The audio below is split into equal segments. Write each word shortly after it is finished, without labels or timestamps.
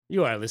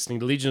You are listening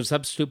to Legion of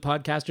Substitute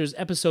Podcasters,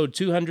 episode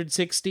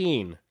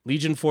 216,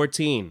 Legion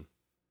 14.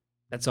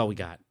 That's all we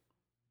got.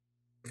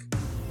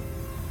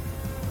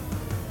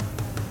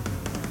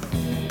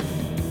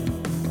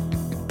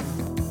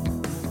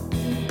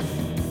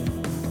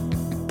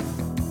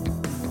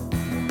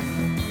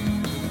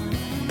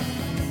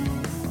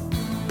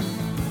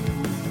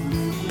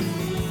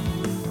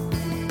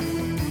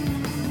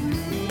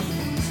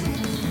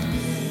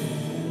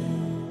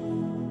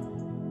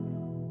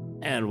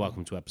 And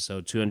welcome to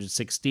episode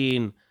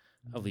 216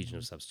 of Legion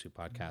of Substitute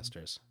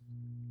Podcasters.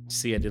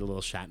 See, I did a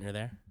little Shatner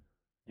there.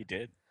 You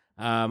did.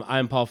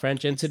 I'm Paul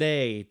French, and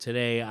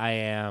today I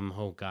am,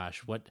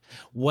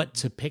 what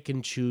to pick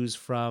and choose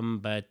from,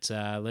 but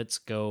let's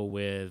go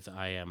with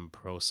I am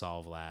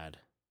Pro-Solve Lad.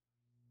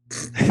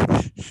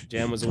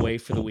 Jan was away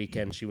for the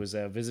weekend. She was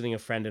visiting a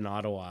friend in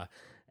Ottawa,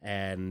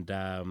 and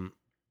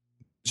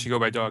she go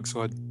by Dog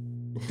Sled.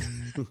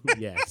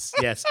 yes,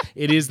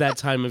 it is that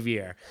time of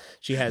year.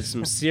 She has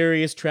some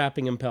serious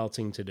trapping and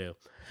pelting to do,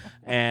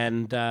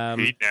 and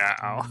Hey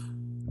now.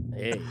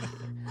 Hey.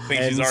 I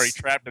think she's already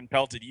trapped and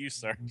pelted you,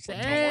 sir. So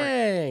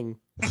dang.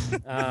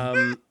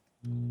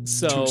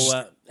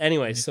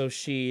 Anyway, so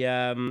she,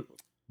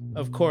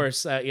 of course,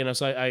 so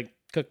I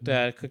cooked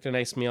a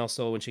nice meal.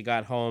 So when she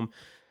got home,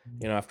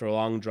 after a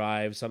long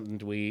drive, something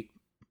to eat,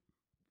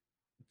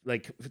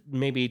 like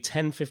maybe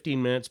 10,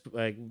 15 minutes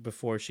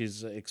before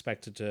she's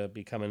expected to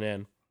be coming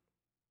in,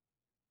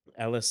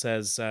 Ella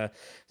says to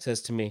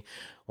me,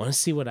 "Want to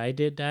see what I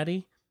did,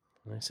 Daddy?"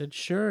 And I said,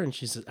 "Sure." And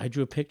she says, "I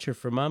drew a picture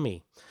for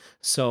Mommy."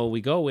 So we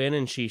go in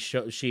and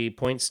she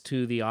points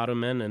to the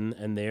ottoman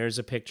and there's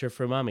a picture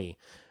for Mommy.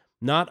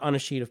 Not on a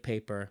sheet of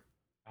paper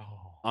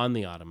on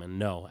the ottoman.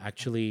 No,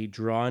 actually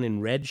drawn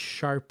in red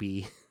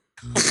Sharpie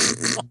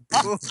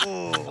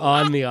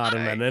on the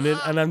ottoman.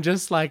 And I'm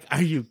just like,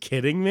 are you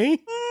kidding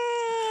me?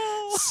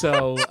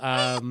 So,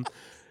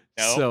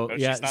 no,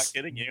 she's not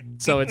kidding you.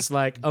 So it's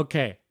like,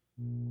 okay.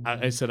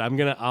 I said,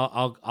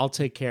 I'll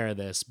take care of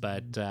this,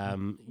 but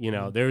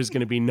there's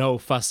going to be no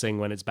fussing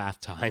when it's bath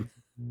time.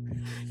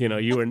 There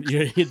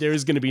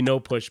is going to be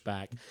no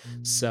pushback.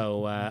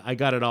 So I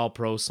got it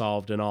all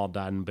solved and all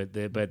done. But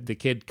the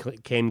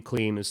kid came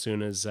clean as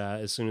soon as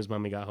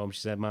Mommy got home.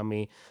 She said,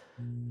 "Mommy,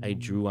 I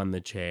drew on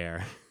the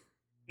chair,"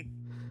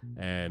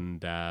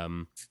 and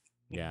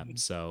yeah.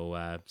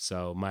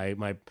 So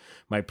my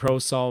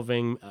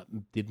solving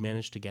did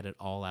manage to get it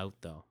all out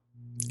though.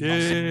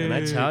 Yay. And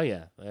I tell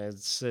you,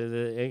 it's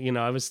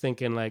I was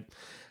thinking like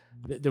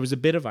there was a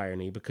bit of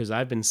irony because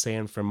I've been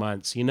saying for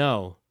months,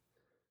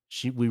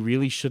 we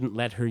really shouldn't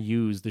let her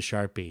use the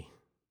Sharpie.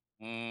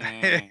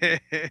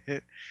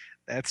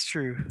 That's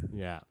true.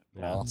 Yeah.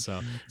 Well,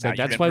 so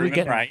that's why we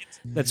get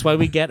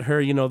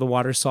her, the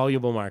water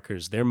soluble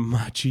markers. They're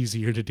much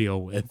easier to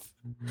deal with.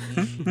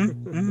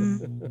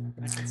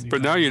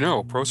 But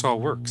now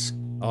Pro-Solve works.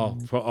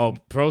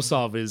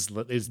 Pro-Solve is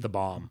the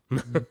bomb.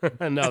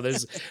 No,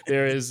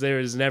 there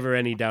is never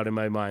any doubt in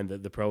my mind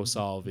that the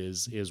Pro-Solve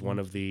is one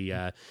of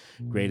the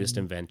greatest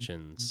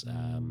inventions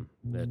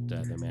that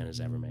the man has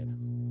ever made.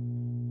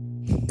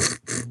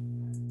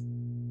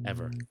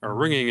 Ever. A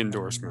ringing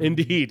endorsement.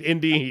 Indeed. And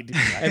they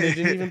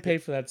didn't even pay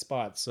for that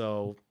spot,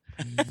 so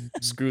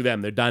screw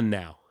them. They're done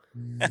now.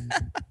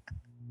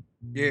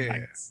 Yeah.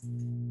 Nice.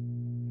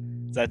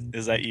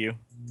 Is that you?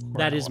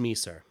 That is me,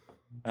 sir.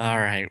 All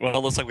right. Well,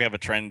 it looks like we have a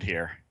trend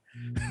here.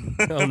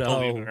 Oh,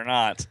 no. Believe it or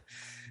not.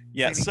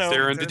 Yeah, so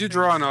Darren, did you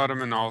draw an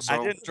ottoman also? I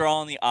didn't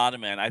draw on the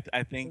ottoman.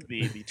 I think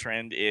the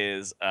trend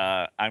is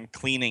I'm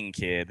cleaning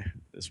kid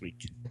this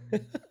week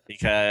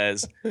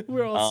because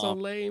we're all so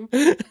lame.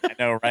 I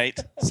know, right?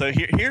 So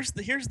here's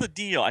the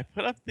deal. I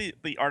put up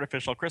the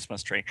artificial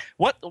Christmas tree.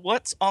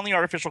 What's on the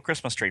artificial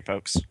Christmas tree,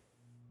 folks?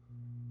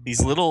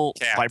 These little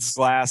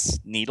fiberglass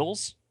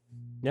needles.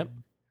 Yep.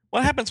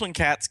 What happens when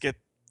cats get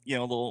a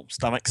little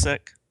stomach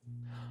sick?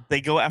 They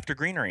go after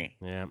greenery.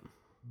 Yeah.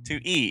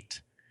 To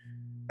eat.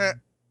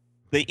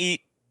 They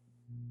eat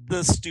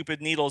the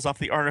stupid needles off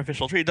the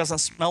artificial tree. It doesn't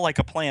smell like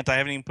a plant. I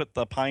haven't even put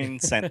the pine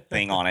scent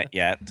thing on it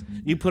yet.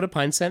 You put a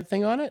pine scent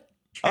thing on it?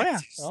 Oh, yeah.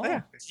 Oh.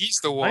 Yeah.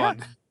 He's the one. Oh,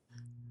 yeah.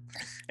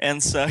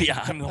 And so,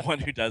 yeah, I'm the one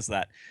who does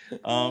that.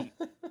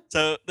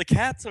 So the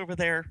cat's over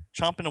there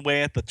chomping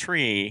away at the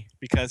tree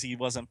because he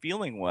wasn't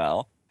feeling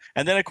well.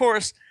 And then, of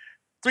course,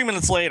 3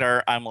 minutes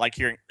later, I'm like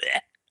hearing...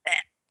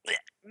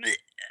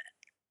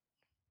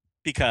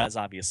 because,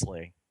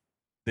 obviously,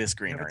 this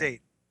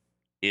greenery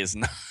is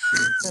not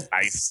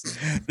nice.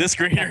 This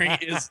greenery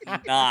is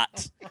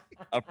not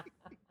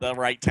the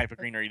right type of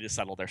greenery to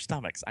settle their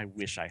stomachs. I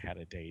wish I had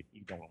a date.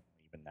 You don't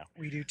even know.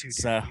 We do too.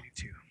 So, we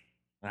do too.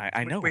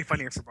 I know. Way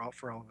funnier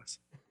for all of us.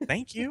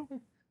 Thank you.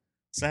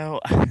 So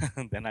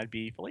then I'd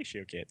be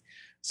Fellatio Kid.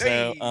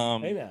 So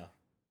hey now.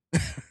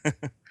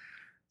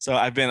 So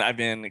I've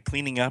been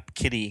cleaning up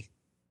kitty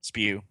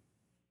spew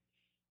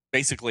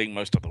basically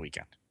most of the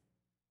weekend.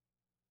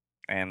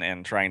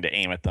 And trying to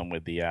aim at them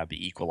with the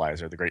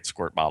equalizer, the great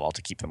squirt bottle,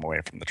 to keep them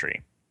away from the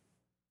tree.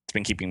 It's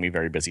been keeping me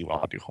very busy while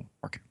I do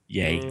homework.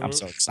 Yay! I'm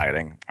so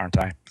exciting, aren't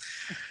I?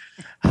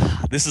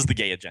 This is the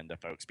gay agenda,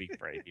 folks. Be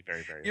brave. Be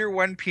very, very. You're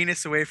one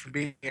penis away from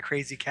being a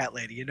crazy cat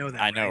lady. You know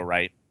that. I know,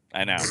 right?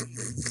 I know.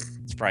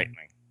 It's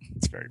frightening.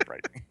 It's very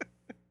frightening.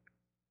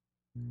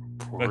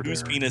 But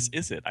whose penis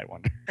is it, I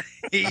wonder?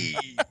 Hey.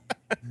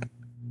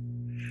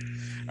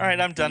 All right,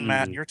 I'm done,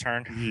 Matt. Your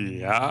turn.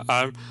 Yeah,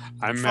 I'm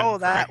Follow Matt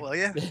that, will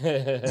you?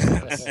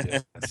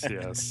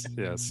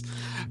 yes.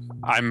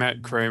 I'm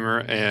Matt Kramer,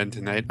 and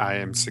tonight I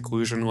am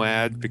seclusion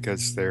lad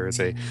because there is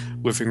a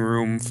living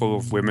room full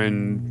of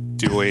women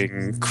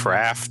doing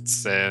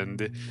crafts and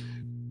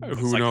who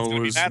Looks like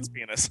knows. It's gonna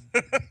be Matt's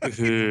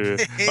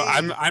penis.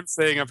 But I'm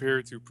staying up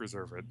here to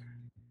preserve it.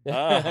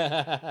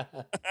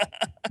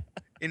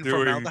 In Doing-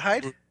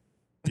 formaldehyde?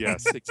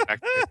 Yes,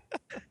 exactly.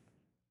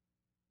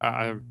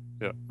 I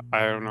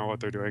don't know what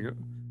they're doing.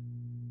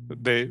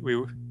 They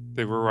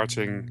were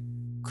watching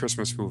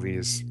Christmas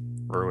movies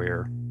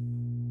earlier,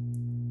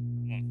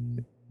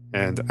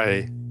 and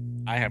I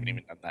haven't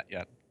even done that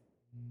yet.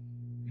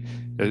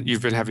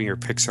 you've been having your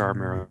Pixar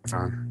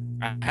marathon.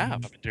 I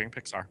have. I've been doing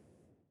Pixar.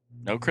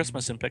 No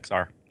Christmas in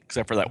Pixar,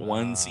 except for that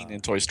one scene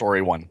in Toy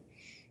Story 1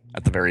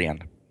 at the very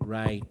end.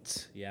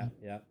 Right. Yeah.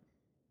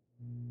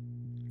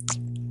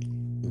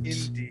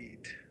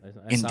 Indeed.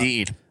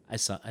 Indeed. I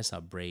saw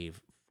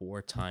Brave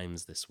 4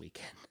 times this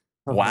weekend.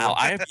 Wow,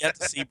 I have yet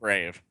to see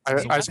Brave. So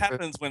what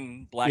happens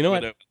when Black You know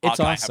what? Widow and It's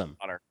Hawkeye have awesome.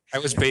 a daughter? I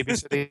was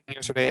babysitting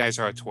yesterday. I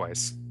saw it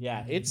twice.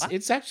 Yeah, it's What?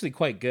 it's actually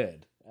quite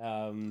good.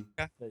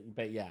 Okay.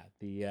 But yeah,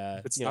 the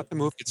It's you not the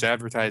movie it's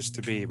advertised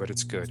to be, but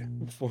it's good.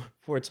 know,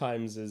 four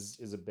times is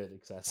a bit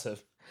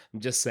excessive. I'm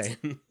just saying.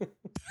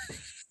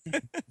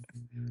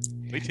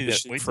 Wait till Is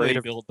she they afraid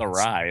of- build the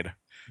ride.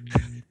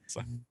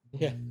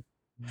 Yeah.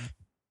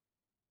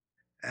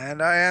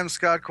 And I am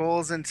Scott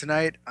Coles, and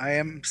tonight I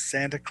am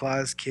Santa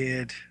Claus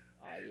Kid.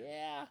 Oh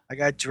yeah. I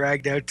got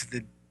dragged out to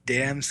the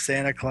damn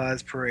Santa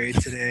Claus parade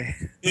today.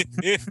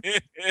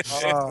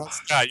 Oh,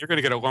 Scott, you're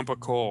gonna get a lump of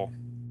coal.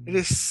 it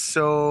is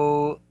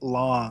so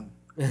long.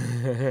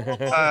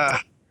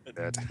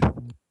 Dead.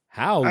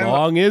 How I'm-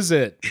 long is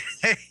it?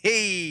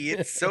 Hey,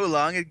 it's so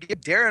long. It'd give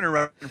Darren a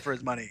run for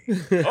his money.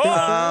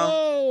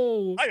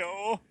 Oh.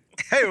 Hi-yo.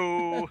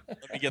 Hey-o.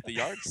 Let me get the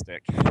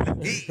yardstick.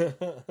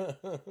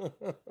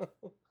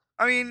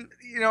 I mean,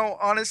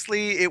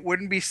 honestly, it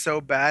wouldn't be so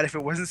bad if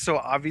it wasn't so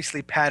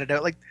obviously padded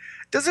out. Like,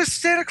 does a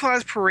Santa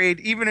Claus parade,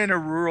 even in a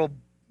rural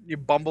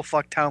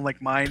bumblefuck town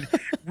like mine,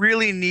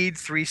 really need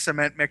 3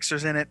 cement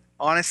mixers in it?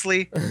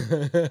 Honestly,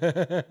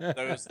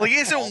 Those- like,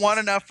 isn't one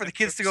enough for the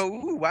kids to go,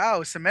 "Ooh,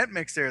 wow, cement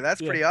mixer,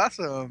 that's Yeah. pretty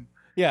awesome"?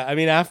 Yeah, I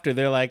mean, after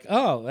they're like,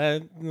 oh,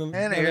 And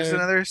here's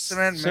another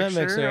cement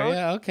mixer. Oh,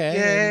 Yeah, okay.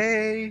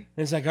 Yay! And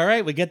it's like, all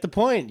right, we get the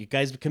point. You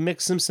guys can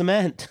mix some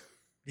cement.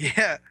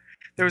 Yeah,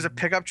 there was a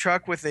pickup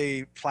truck with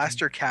a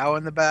plaster cow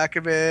in the back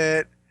of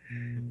it.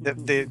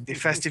 The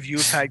festive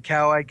Yuletide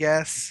cow, I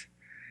guess.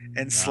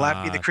 And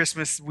Slappy the Ah.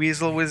 Christmas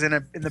weasel was in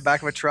the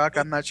back of a truck.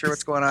 I'm not sure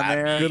what's going on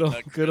there. Good old,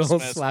 The good old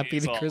Christmas Slappy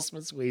weasel. the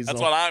Christmas weasel.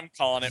 That's what I'm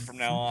calling it from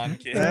now on,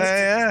 kids.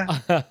 Yeah.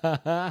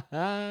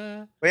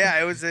 Yeah. But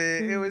yeah,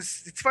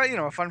 it's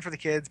fun, fun for the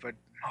kids, but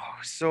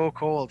so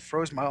cold.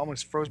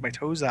 Almost froze my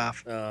toes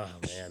off. Oh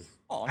man.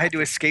 Oh, I had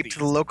to escape to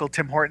the local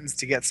Tim Hortons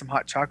to get some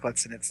hot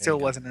chocolates, and it still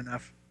go. wasn't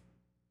enough.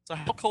 So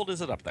how cold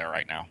is it up there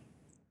right now?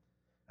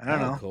 I don't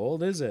How know.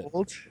 cold is it?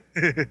 Cold.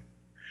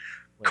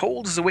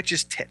 Cold as a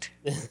witch's tit.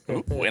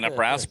 Ooh, in a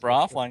brass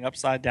bra flying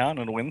upside down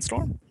in a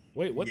windstorm?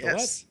 Wait, what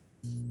Yes.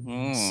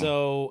 Mm.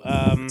 So,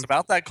 It's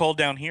about that cold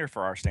down here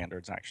for our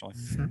standards, actually.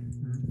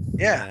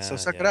 Yeah, Yeah, so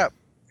suck it yeah. up.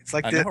 It's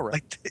like I that. know,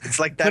 right? It's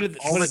like that all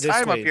put the it this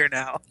time up way. here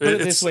now. Put it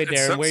this way, It's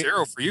Darren, where-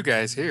 Sub-zero for you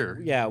guys here.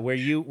 yeah, where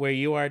you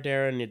are,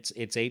 Darren,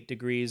 it's 8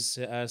 degrees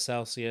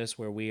Celsius.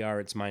 Where we are,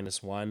 it's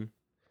 -1.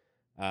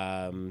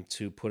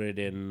 To put it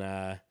in,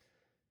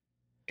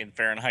 In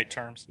Fahrenheit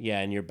terms. yeah,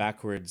 in your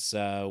backwards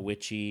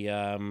witchy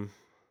Our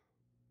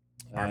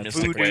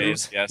mystic voodoo.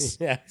 ways, yes.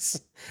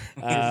 yes.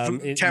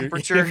 Voodoo Your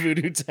temperature.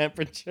 voodoo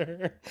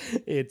temperature.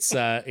 It's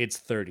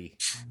 30.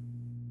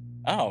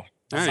 Oh.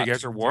 Yeah, you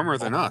guys are warmer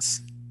than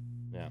us.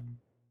 Yeah.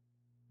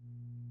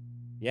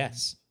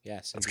 Yes.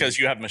 That's because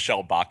you have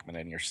Michelle Bachman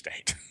in your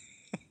state.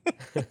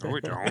 No,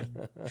 we don't.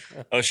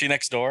 Oh, is she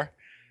next door?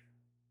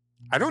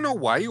 I don't know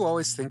why you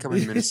always think I'm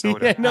in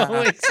Minnesota. Yeah,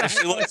 no,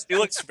 She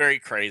looks very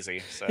crazy.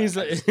 So He's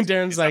I like, just-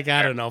 Darren's he's like, up I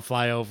there. don't know,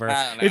 fly over.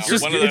 I don't know. It's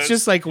just One of it's those-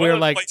 just like one we're of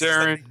those like places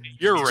Darren,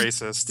 that- you're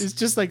racist. it's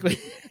just like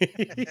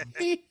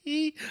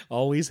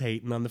always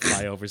hating on the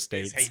flyover He's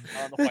states. hating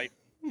on the white.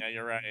 Yeah,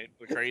 you're right.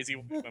 The crazy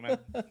women.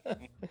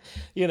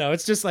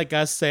 It's just like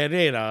us saying,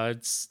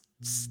 it's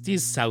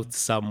he's south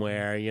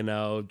somewhere,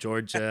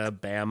 Georgia,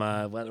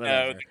 Bama, No,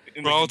 whatever.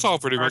 Well, it's all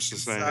pretty much the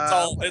same.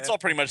 it's all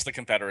pretty much the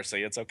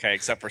Confederacy. It's okay,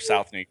 except for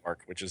South New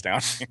York, which is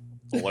down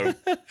below.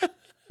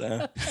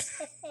 So,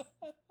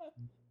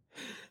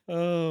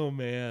 Oh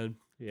man,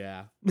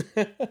 yeah.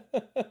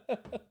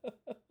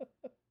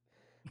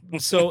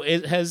 So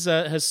has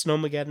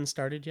Snowmageddon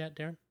started yet,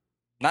 Darren?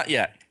 not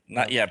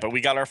yet, but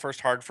we got our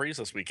first hard freeze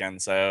this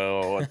weekend,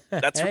 so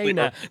that's Hey, really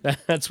now,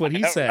 that's what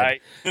he said.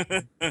 Right?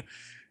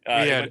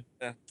 had-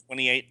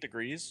 28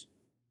 degrees.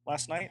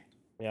 last night.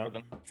 Yeah. Or the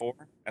night before,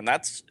 and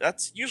that's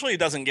usually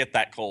doesn't get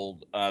that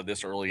cold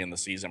this early in the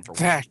season for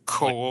That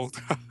cold.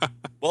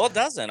 Well, it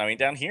doesn't. I mean,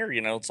 down here,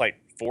 it's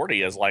like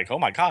 40 is like, oh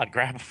my God,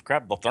 grab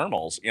the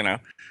thermals,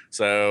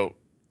 So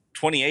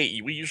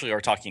 28, we usually are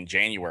talking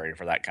January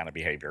for that kind of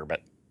behavior,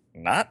 but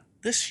not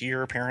this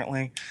year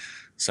apparently.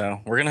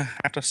 So we're gonna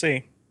have to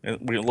see.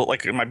 We look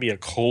like it might be a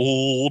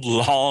cold,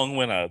 long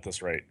winter at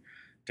this rate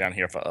down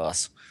here for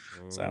us.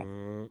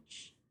 So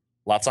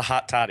lots of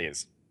hot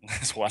toddies.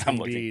 That's what I'm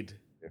looking for.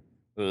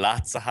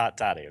 Lots of hot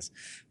toddies.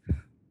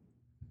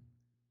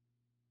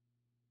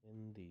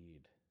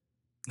 Indeed.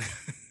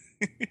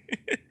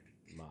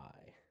 My.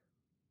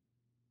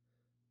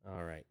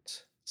 All right.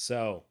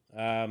 So,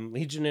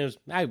 Legion News.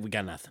 We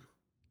got nothing.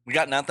 We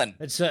got nothing.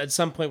 At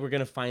some point, we're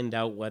gonna find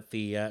out what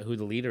the who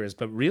the leader is.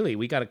 But really,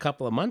 we got a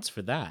couple of months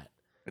for that.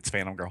 It's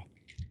Phantom Girl.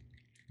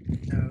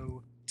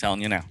 No.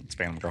 Telling you now, it's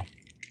Phantom Girl.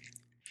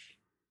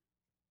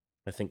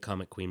 I think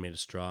Comic Queen made a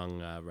strong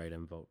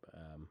write-in vote.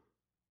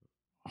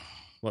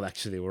 Well,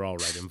 actually, they were all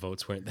write-in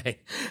votes, weren't they?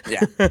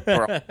 Yeah,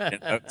 we're all write-in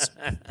votes.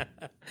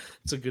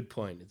 It's a good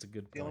point.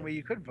 The only way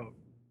you could vote.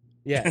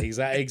 Yeah,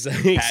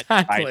 exactly.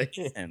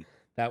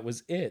 That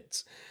was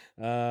it.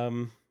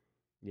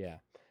 Yeah.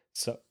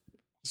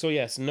 So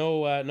yes,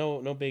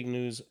 no big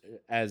news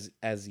as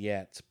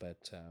yet,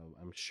 but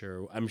I'm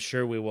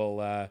sure we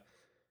will.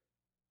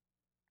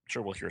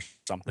 Sure, we'll hear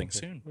something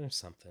soon. We'll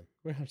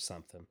have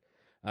something.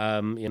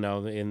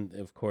 And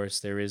of course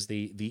there is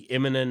the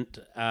imminent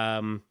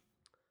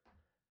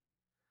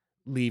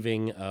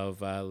leaving of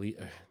the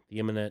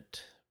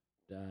imminent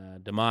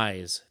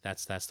demise.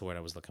 That's the word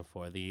I was looking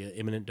for. The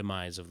imminent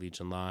demise of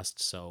Legion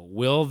Lost. So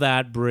will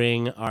that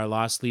bring our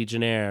Lost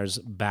Legionnaires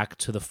back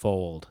to the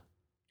fold?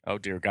 Oh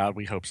dear God,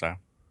 we hope so.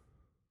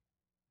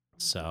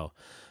 So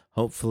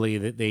hopefully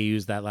that they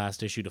use that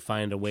last issue to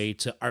find a way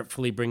to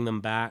artfully bring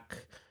them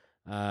back.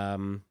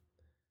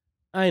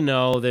 I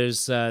know there's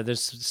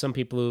some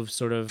people who've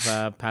sort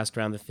of passed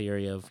around the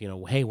theory of,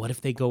 hey, what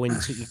if they go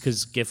into,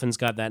 because Giffen's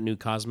got that new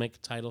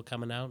Cosmic title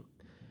coming out.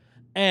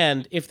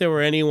 And if there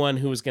were anyone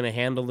who was going to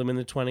handle them in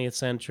the 20th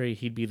century,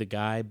 he'd be the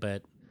guy.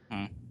 But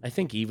I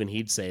think even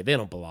he'd say they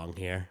don't belong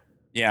here.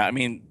 Yeah, I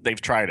mean,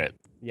 they've tried it.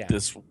 Yeah.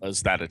 This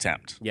was that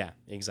attempt. Yeah,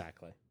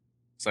 exactly.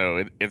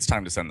 So it's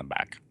time to send them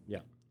back. Yeah.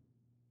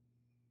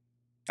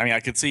 I mean, I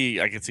could see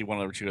one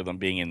or two of them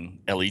being in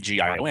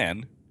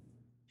Legion.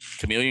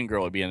 Chameleon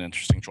Girl would be an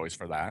interesting choice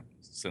for that,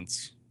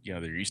 since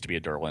there used to be a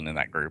Durlin in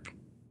that group.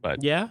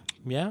 But yeah.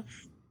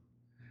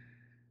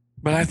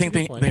 But I think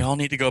they all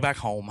need to go back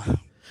home.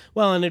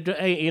 Well, and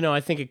I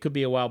think it could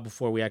be a while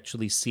before we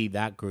actually see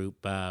that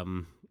group.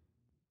 Well,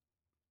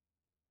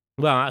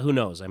 who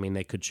knows? I mean,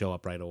 they could show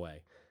up right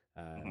away.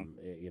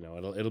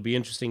 It'll be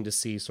interesting to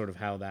see sort of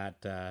how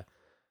that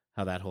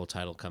whole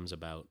title comes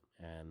about,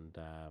 and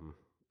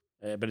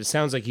but it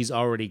sounds like he's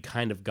already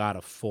kind of got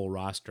a full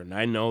roster, and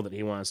I know that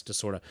he wants to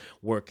sort of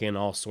work in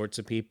all sorts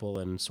of people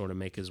and sort of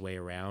make his way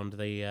around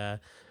the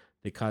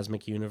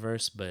cosmic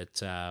universe,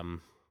 but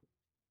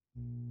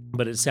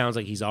it sounds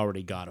like he's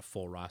already got a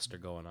full roster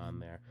going on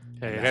there.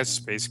 Hey, that's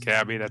Space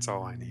Cabbie. That's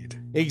all I need.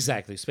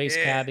 Exactly, Space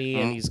Cabbie,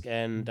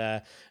 and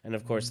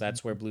of course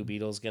that's where Blue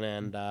Beetle's gonna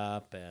end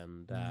up,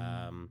 and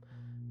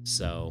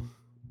so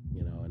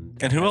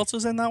and who else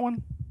is in that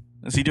one?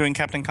 Is he doing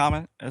Captain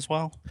Comet as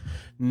well?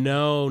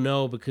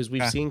 No, because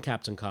we've seen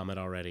Captain Comet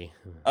already.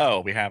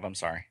 Oh, we have. I'm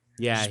sorry.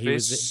 Yeah, he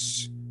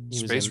was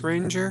Space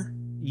Ranger.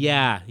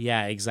 Yeah,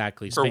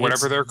 exactly. Or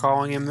whatever they're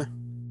calling him.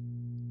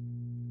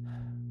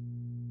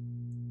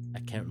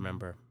 I can't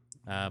remember.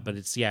 But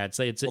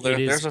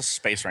there's a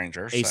Space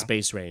Ranger.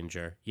 Space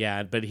Ranger.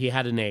 Yeah, but he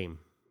had a name.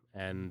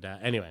 And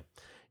anyway,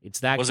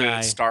 it's that guy. Was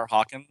it Star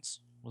Hawkins?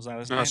 Was that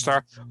his name?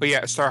 Star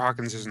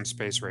Hawkins isn't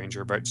Space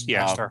Ranger, but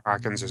Star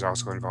Hawkins is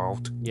also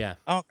involved. Yeah.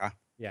 Oh, okay.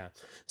 Yeah.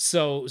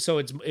 So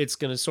it's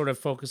going to sort of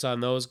focus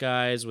on those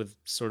guys with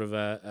sort of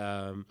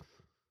a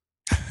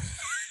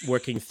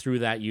working through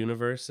that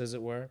universe, as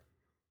it were.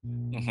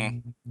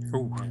 Mm-hmm.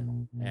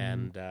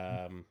 And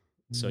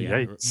so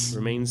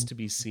remains to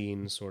be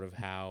seen sort of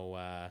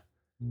how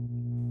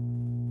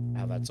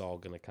that's all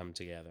going to come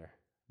together.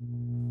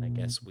 I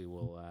guess we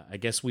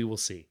will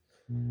see.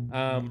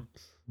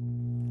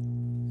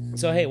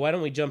 So hey, why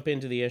don't we jump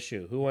into the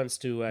issue? Who wants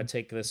to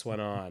take this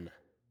one on?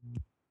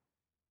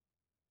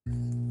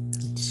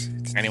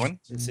 Anyone?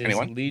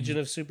 Anyone? Legion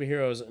of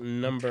Superheroes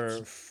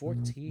number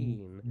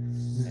 14,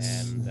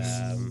 and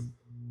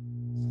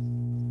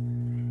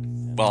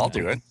well, I'll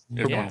do it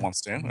if one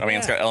wants to. I mean,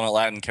 it's got Element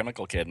Lad and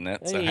Chemical Kid in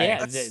it. So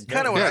that's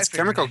kind of what it's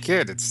Chemical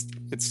Kid. It's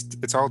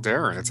all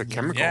Darren. It's a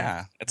chemical.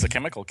 Yeah, it's a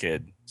Chemical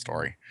Kid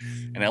story,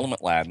 and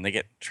Element Lad, and they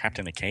get trapped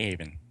in a cave,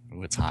 and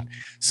it's hot.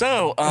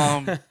 So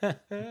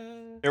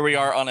here we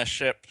are on a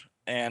ship,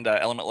 and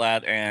Element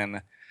Lad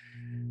and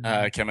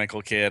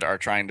Chemical Kid are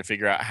trying to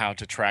figure out how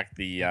to track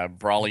the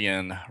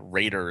Brawlian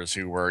raiders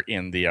who were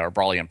in the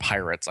Brawlian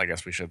pirates, I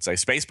guess we should say.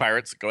 Space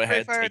pirates, go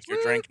ahead, take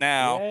your drink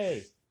now.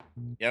 Yay.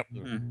 Yep.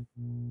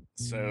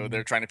 So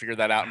they're trying to figure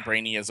that out, and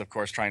Brainy is, of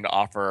course, trying to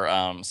offer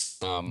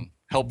some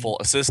helpful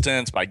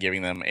assistance by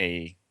giving them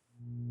a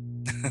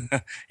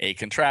a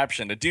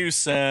contraption to do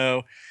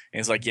so. And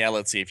he's like, yeah,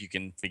 let's see if you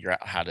can figure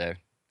out how to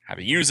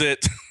use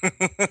it.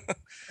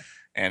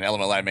 And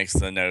Element Lad makes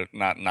the note,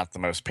 not the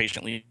most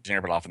patient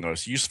Legionnaire, but often the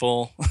most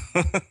useful.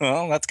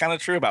 Well, that's kind of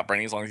true about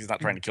Brainy, as long as he's not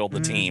trying to kill the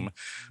team.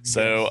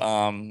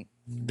 So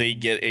they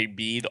get a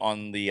bead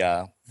on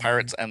the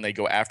pirates, and they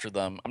go after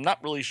them. I'm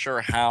not really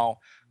sure how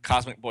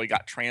Cosmic Boy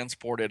got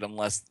transported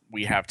unless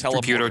we have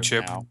Computer teleporters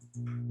chip. now.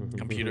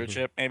 Computer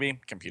chip, maybe?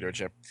 Computer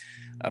chip.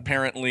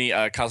 Apparently,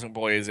 Cosmic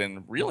Boy is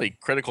in really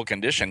critical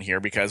condition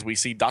here because we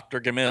see Dr.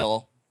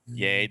 Gamil.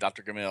 Yay,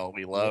 Dr. Gamil.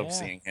 We love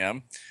seeing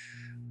him.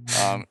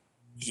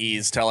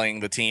 He's telling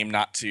the team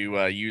not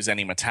to use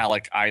any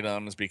metallic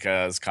items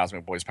because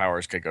Cosmic Boy's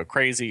powers could go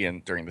crazy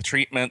during the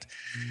treatment.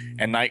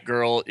 And Night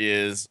Girl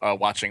is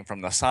watching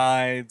from the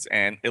sides,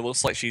 and it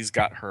looks like she's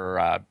got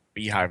her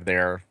beehive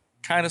there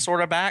kind of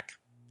sort of back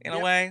in a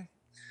way.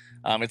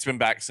 It's been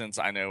back since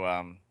I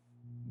know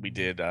we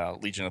did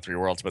Legion of Three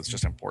Worlds, but it's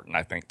just important,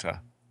 I think,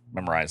 to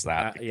memorize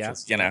that.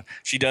 Because,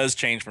 she does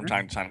change from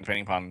time to time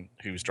depending upon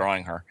who's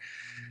drawing her.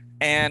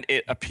 And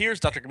it appears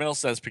Dr. Gamil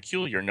says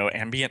peculiar, no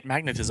ambient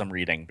magnetism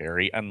reading,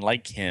 very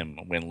unlike him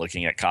when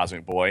looking at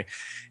Cosmic Boy.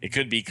 It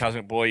could be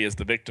Cosmic Boy is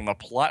the victim of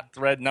plot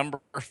thread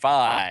number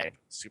 5.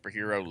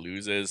 Superhero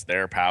loses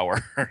their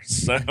powers.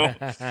 So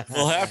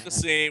we'll have to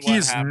see what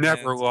happens. He's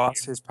never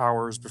lost his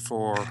powers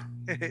before.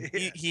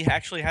 He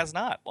actually has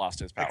not lost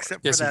his powers.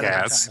 Except for Yes, he that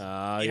has.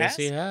 Yes,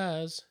 he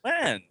has.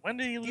 When? When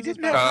did he lose his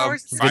didn't have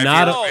powers? powers.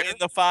 Venado, In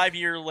the 5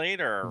 year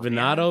later.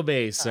 Venado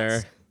Bay,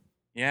 sir.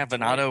 Yeah,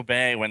 Venado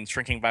Bay, when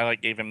Shrinking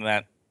Violet gave him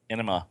that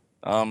enema.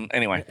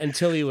 Anyway.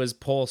 Until he was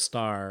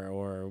Polestar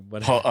or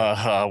whatever.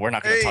 We're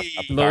not going to talk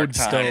about the dark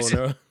times.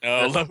 Lodestone.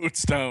 No,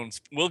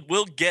 Lodestones.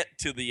 We'll get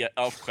to the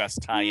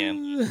ElfQuest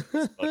tie-in.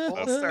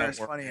 Polestar is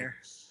funnier.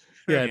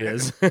 Yeah, it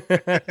is.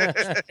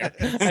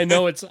 I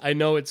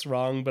know it's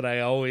wrong, but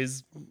I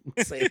always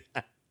say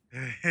that.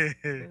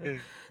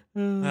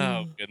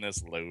 Oh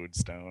goodness,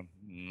 Lodestone.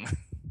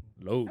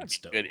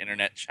 Lodestone. Good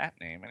internet chat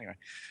name, anyway.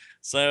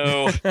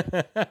 So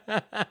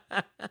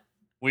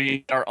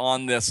we are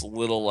on this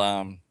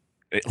little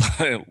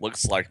it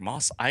looks like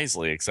Mos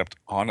Eisley, except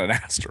on an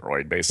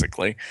asteroid,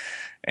 basically.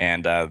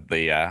 And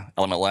the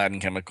Element Lad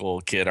and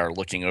Chemical Kid are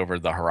looking over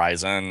the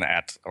horizon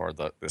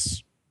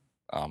this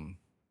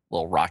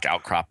little rock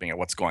outcropping at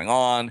what's going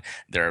on.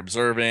 They're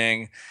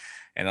observing.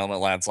 And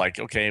Element Lad's like,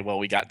 okay, well,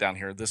 we got down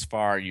here this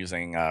far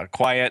using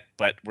quiet,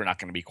 but we're not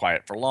going to be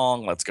quiet for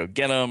long. Let's go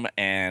get them.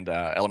 And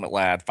Element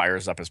Lad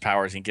fires up his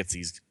powers. He gets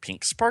these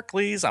pink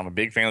sparklies. I'm a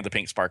big fan of the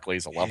pink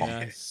sparklies. I love them.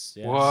 Yes.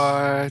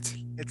 What?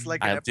 It's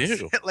like an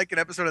episode, like an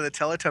episode of the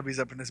Teletubbies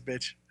up in this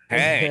bitch.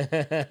 Hey.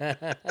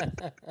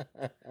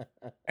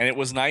 And it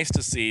was nice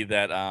to see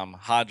that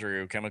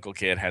Hadru, Chemical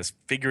Kid, has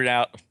figured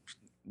out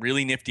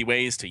really nifty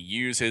ways to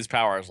use his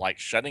powers, like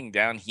shutting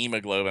down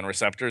hemoglobin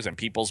receptors in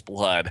people's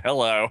blood.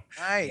 Hello.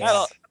 Nice.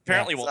 Well,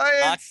 apparently will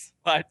not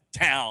shut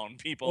down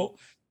people.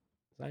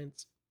 Oh.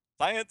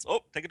 Science. Oh,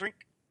 take a drink.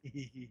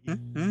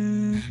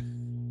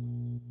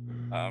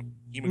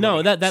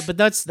 No, but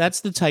that's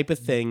the type of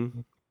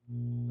thing.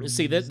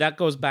 See, that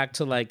goes back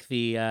to like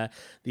the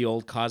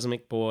old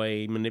Cosmic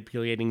Boy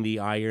manipulating the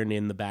iron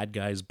in the bad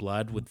guy's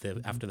blood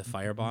after the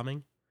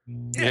firebombing.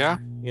 Yeah.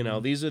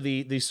 These are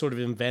the sort of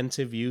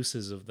inventive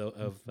uses of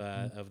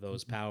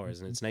those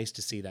powers, and it's nice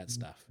to see that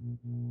stuff.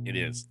 It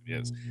is.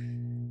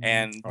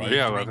 And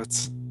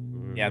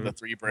the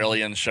 3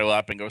 Brilliants show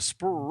up and go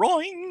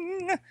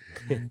sproing.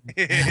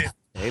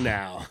 Hey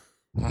now.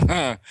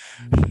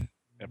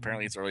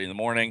 Apparently it's early in the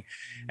morning,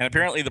 and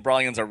apparently the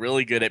Brilliants are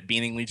really good at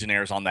beating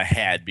Legionnaires on the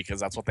head because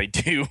that's what they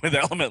do with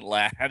Element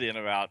Lad in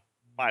about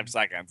 5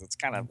 seconds. It's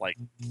kind of like,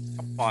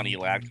 come on,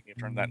 Lad, can you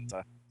turn that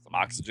into some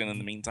oxygen in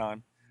the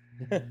meantime?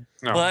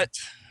 No. But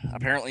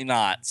apparently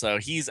not. So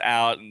he's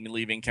out and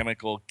leaving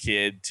Chemical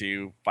Kid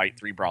to fight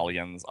 3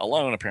 Brilliants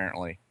alone,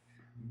 apparently.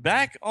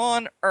 Back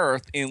on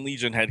Earth in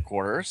Legion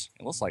headquarters,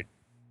 it looks like,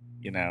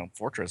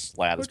 Fortress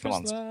Lad has put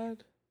on.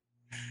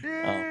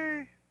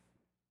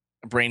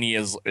 Brainy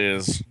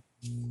is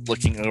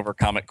looking over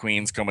Comet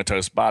Queen's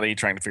comatose body,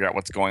 trying to figure out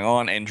what's going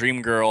on, and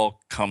Dream Girl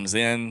comes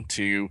in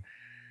to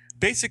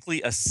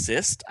basically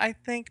assist, I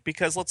think,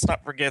 because let's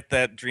not forget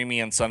that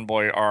Dreamy and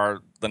Sunboy are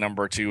the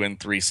number 2 and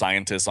 3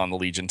 scientists on the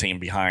Legion team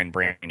behind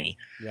Brainy.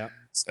 Yeah.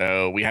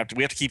 So we have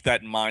to keep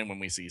that in mind when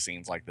we see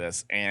scenes like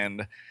this.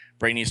 And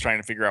Brainy's trying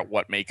to figure out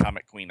what made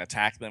Comet Queen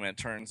attack them, and it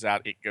turns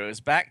out it goes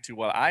back to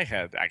what I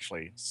had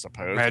actually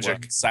supposed.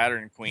 Magic.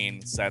 Saturn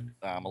Queen set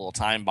a little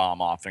time bomb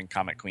off in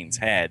Comet Queen's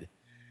head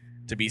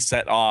to be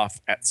set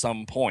off at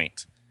some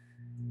point.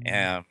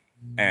 And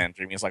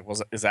Dreamy's like,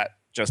 is that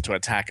just to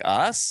attack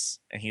us?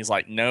 And he's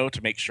like, no,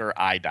 to make sure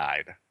I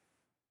died.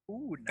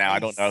 Ooh, nice. Now I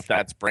don't know if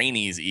that's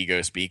Brainy's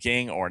ego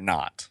speaking or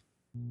not.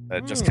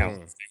 That just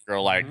kind of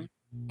girl like,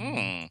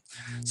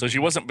 So she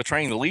wasn't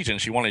betraying the Legion,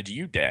 she wanted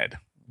you dead.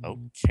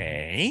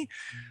 okay.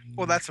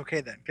 Well, that's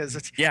okay then, because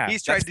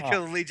he's tried that's to fine.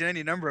 kill the Legion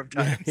any number of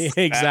times.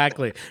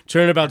 Exactly.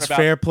 Turnabout's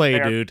fair play,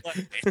 dude.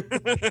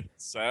 Play.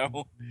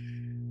 So,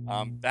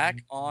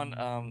 back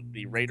on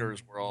the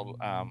Raiders world,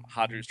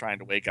 Hadru's trying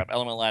to wake up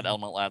Element Lad.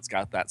 Element Lad's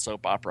got that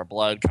soap opera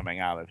blood coming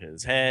out of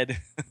his head.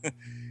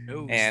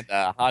 And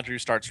Hadru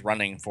starts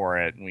running for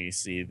it, and we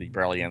see the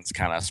Brilliants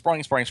kind of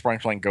spring,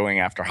 going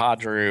after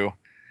Hadru.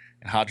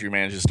 And Hadru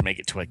manages to make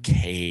it to a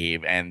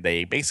cave, and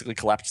they basically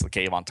collapse the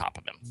cave on top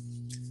of him,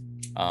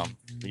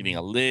 leaving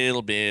a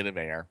little bit of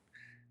air.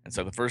 And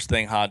so the first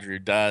thing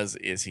Hadru does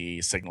is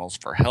he signals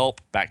for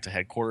help back to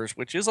headquarters,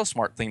 which is a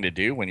smart thing to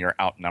do when you're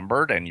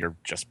outnumbered and you're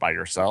just by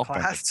yourself.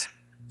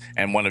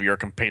 And one of your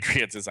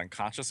compatriots is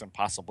unconscious and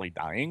possibly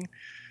dying.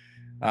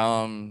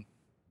 So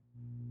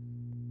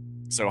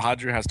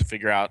Hadru has to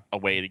figure out a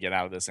way to get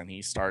out of this, and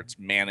he starts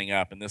manning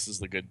up. And this is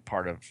the good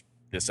part of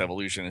this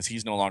evolution, is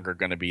he's no longer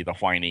going to be the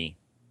whiny,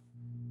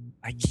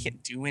 I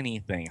can't do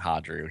anything,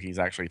 Hadru. He's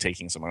actually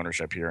taking some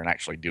ownership here and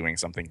actually doing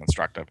something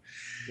constructive.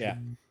 Yeah.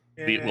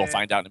 We'll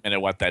find out in a minute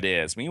what that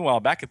is. Meanwhile,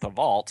 back at the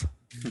vault.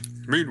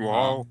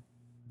 Phantom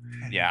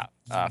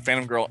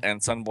Girl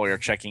and Sunboy are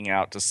checking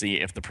out to see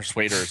if the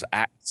Persuader's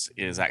axe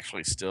is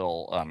actually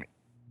still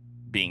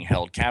being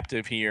held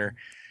captive here.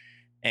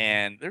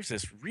 And there's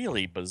this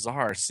really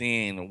bizarre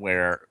scene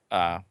where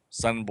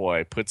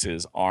Sunboy puts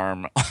his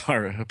arm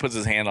or puts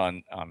his hand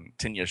on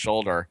Tinya's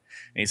shoulder,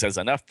 and he says,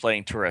 "Enough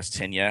playing tourist,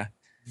 Tinya."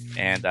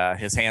 And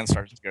his hand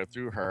starts to go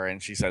through her,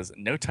 and she says,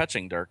 "No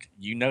touching, Dirk.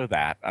 You know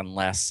that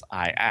unless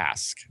I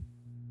ask."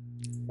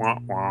 Wah,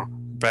 wah.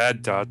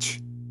 Bad Dutch.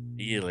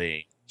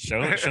 Really?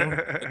 Show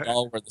the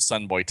doll where the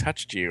Sunboy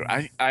touched you.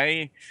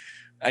 I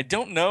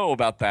don't know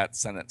about that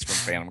sentence from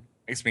Phantom.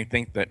 Makes me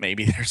think that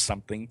maybe there's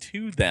something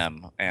to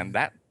them, and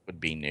that would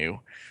be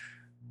new.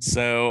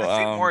 So I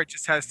think more it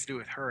just has to do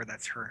with her.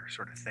 That's her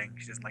sort of thing.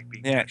 She doesn't like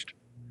being touched.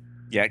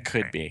 Yeah, it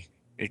could be.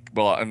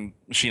 And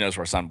she knows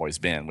where Sunboy's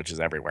been, which is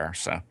everywhere.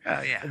 So.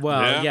 Yeah.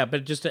 Well, yeah,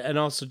 but just an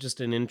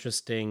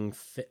interesting,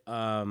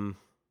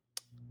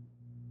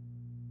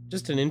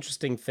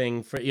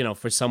 thing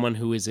for someone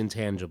who is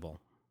intangible.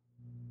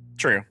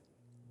 True.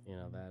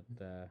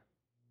 That.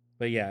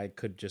 But yeah, it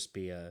could just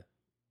be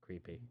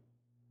creepy.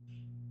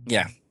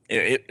 Yeah,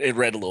 it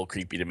read a little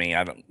creepy to me.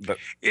 I don't. But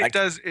it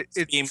does.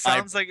 It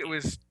sounds like it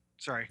was.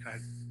 Sorry, go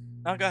ahead.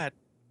 No, go ahead.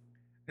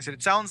 I said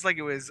it sounds like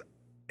it was.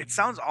 It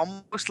sounds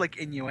almost like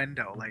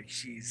innuendo, like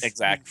she's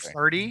exactly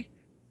flirty,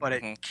 but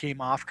it came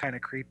off kind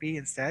of creepy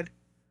instead.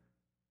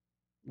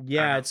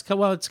 Yeah, it's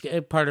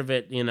part of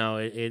it.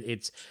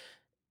 It's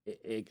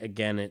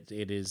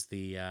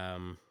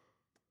the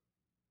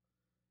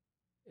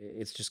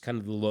it's just kind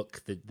of the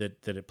look that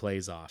it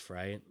plays off,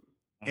 right?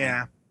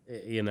 Yeah.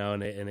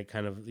 And it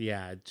kind of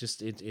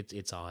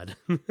it's odd.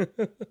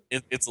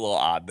 It's a little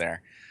odd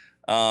there.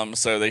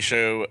 So they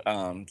show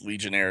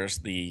Legionnaires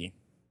the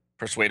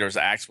Persuader's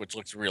axe, which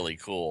looks really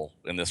cool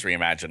in this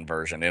reimagined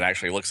version. It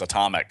actually looks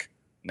atomic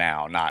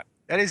now, not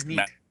that is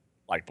neat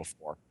like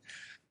before.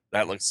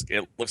 It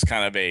looks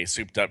kind of a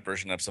souped up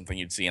version of something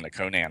you'd see in a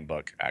Conan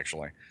book,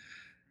 actually.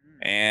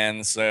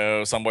 And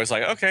so Sunboy's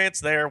like, okay, it's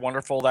there,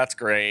 wonderful, that's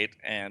great,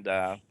 and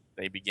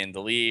they begin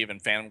to leave,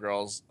 and Phantom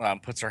Girls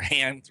puts her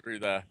hand through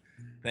the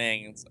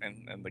thing,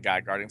 and the guy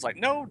guarding's like,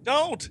 no,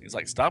 don't. He's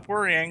like, stop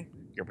worrying.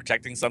 You're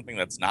protecting something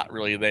that's not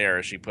really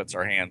there. She puts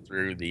her hand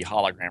through the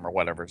hologram or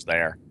whatever's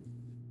there.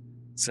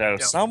 So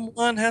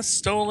someone has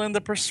stolen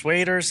the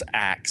Persuader's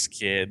axe,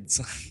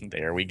 kids.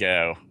 There we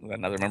go.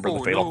 Another member of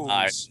the Fatal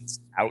Five is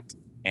out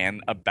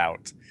and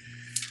about.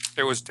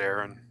 It was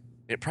Darren.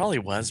 It probably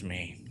was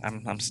me.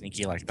 I'm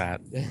sneaky like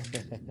that.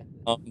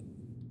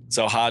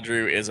 So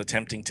Hadru is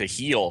attempting to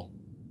heal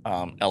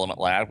Element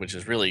Lad, which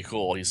is really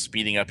cool. He's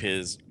speeding up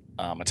his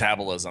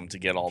metabolism to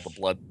get all the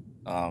blood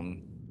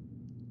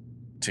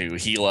to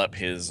heal up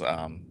his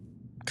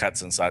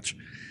cuts and such.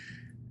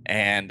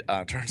 And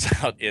turns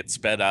out it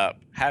sped up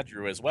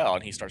Hadru as well,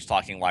 and he starts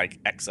talking like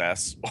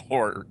Excess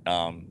or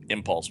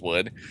Impulse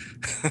would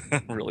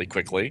really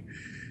quickly.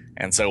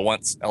 And so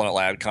once Element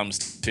Lad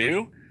comes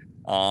to,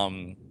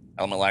 Element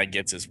Lad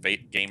gets his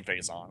game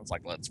face on. It's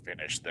like, let's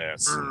finish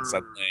this. And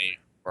suddenly,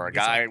 for a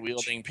guy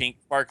wielding pink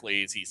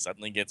sparklies, he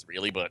suddenly gets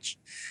really butch.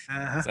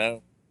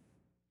 So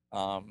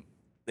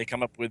they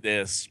come up with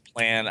this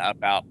plan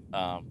about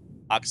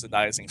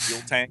oxidizing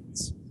fuel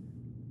tanks.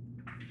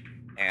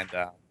 And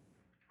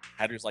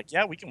Hadru's like,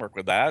 yeah, we can work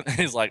with that.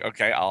 He's like,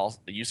 okay,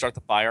 you start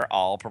the fire,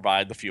 I'll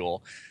provide the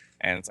fuel.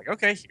 And it's like,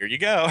 okay, here you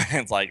go.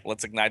 And it's like,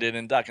 let's ignite it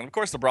and duck. And of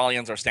course, the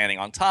Brawlians are standing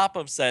on top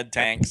of said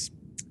tanks.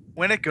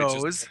 When it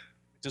goes. Which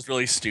is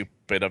really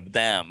stupid of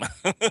them.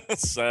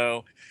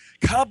 So,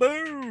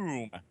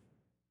 kaboom!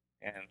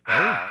 And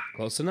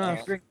close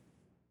enough.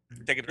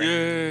 Take a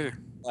drink.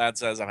 Lad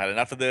says, I've had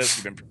enough of this.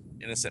 You've been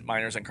innocent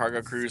miners and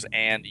cargo crews,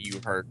 and you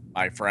hurt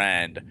my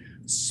friend.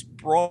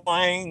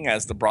 Sprawling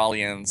as the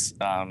Brawlians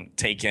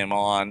take him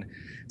on.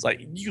 It's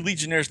like, you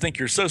Legionnaires think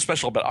you're so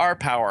special about our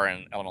power.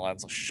 And Element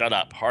Lad's like, shut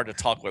up. Hard to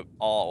talk with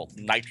all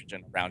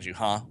nitrogen around you,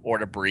 huh? Or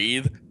to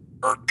breathe.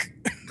 Irk.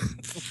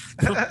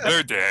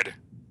 They're dead.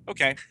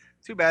 Okay.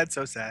 Too bad,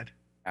 so sad.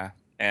 Yeah.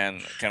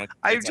 And kind of.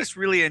 I just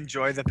really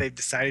enjoy that they've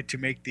decided to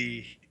make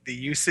the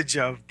usage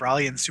of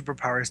Brawlian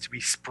superpowers to be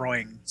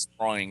sproing.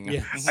 Sproing.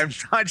 Yes. I'm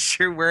not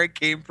sure where it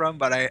came from,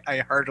 but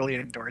I heartily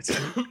endorse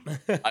it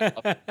I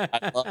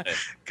love it.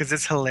 because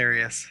it's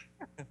hilarious.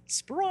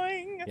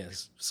 Sproing.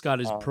 Yes,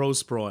 Scott is pro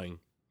sproing.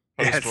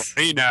 Yes.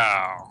 Hey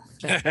now.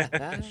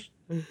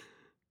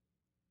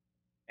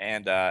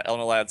 And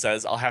Eleanor Ladd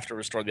says, I'll have to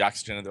restore the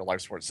oxygen in their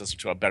life support system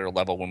to a better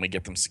level when we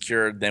get them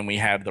secured. Then we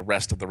have the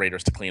rest of the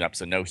raiders to clean up.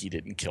 So no, he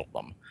didn't kill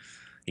them.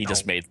 He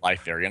just made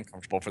life very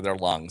uncomfortable for their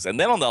lungs. And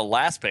then on the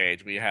last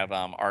page, we have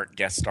art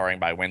guest starring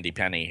by Wendy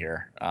Penny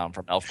here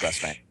from ElfQuest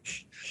fame.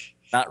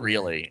 Not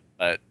really,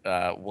 but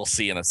we'll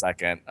see in a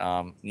second.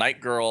 Night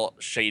Girl,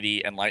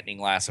 Shady, and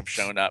Lightning Lass have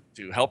shown up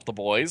to help the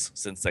boys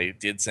since they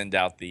did send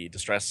out the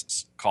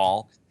distress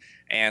call.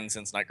 And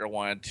since Night Girl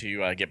wanted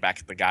to get back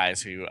at the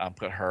guys who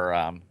put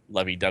her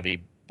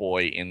lovey-dovey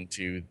boy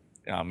into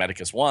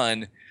Medicus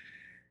 1.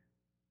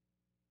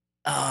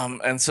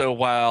 And so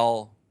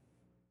while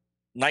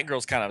Night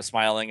Girl's kind of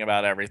smiling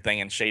about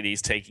everything and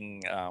Shady's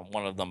taking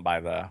one of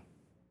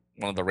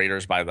the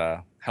raiders by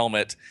the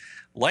helmet,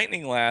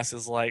 Lightning Lass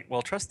is like,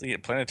 well, trust the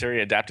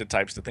planetary adapted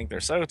types to think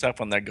they're so tough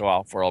when they go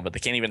off-world, but they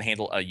can't even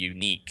handle a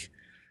unique,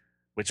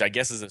 which I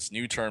guess is this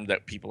new term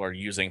that people are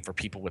using for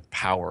people with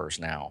powers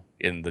now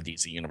in the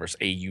DC universe,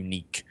 a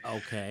unique.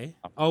 Okay.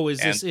 Oh,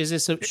 is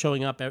this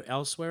showing up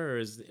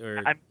elsewhere,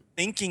 or? I'm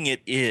thinking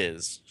it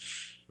is,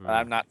 but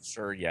I'm not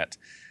sure yet.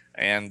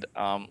 And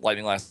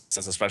Lightning Lass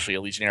says especially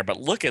a Legionnaire, but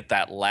look at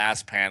that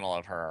last panel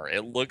of her.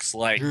 It looks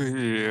like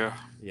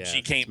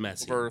she came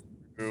over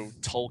through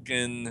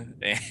Tolkien,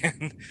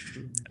 and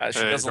she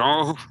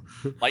doesn't.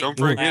 Don't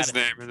bring his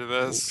name into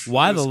this.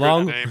 Why the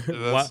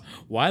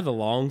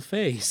long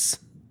face?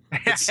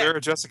 It's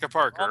Sarah Jessica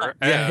Parker.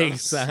 Yeah,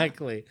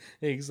 exactly.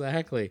 She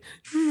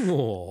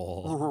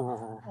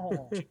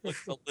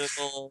looks a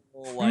little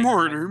like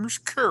my name's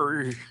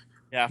Carrie.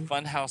 Yeah,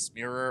 Funhouse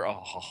Mirror.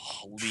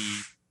 Oh,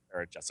 leave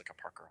Sarah Jessica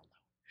Parker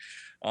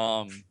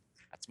alone.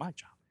 That's my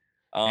job.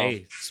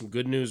 Hey, some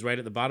good news right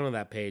at the bottom of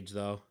that page,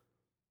 though.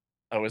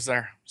 Oh, is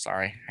there?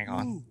 Sorry, hang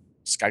on.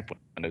 Skype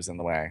window's in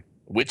the way.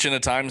 Witch in a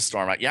Time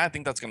Storm. Yeah, I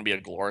think that's going to be a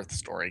Glorith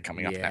story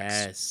coming up next.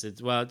 Yes, it's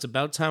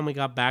about time we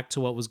got back to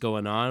what was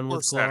going on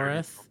with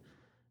Glorith,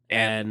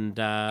 and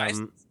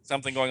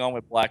something going on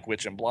with Black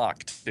Witch and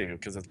Blocked too,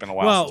 because it's been a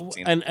while. Since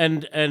we've seen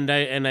and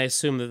I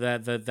assume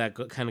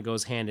that kind of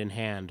goes hand in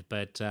hand,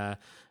 but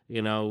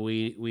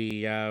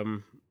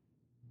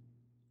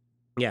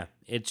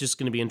it's just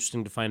going to be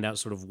interesting to find out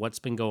sort of what's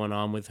been going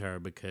on with her,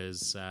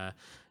 because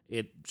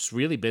it's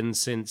really been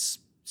since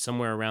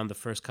somewhere around the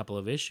first couple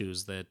of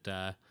issues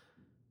that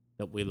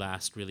we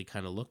last really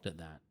kind of looked at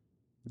that.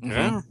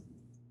 Yeah.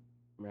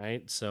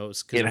 Right. So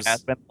it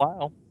has been a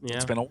while. Yeah.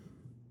 It's been a while.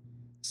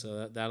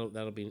 So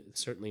that'll be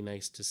certainly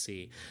nice to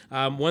see.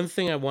 One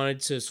thing I wanted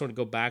to sort of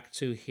go back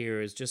to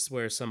here is just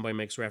where somebody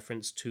makes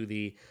reference to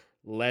the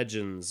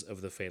legends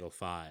of the Fatal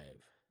Five.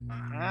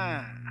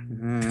 Well,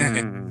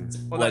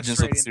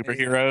 Legends of the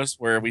Superheroes,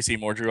 where we see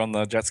Mordru on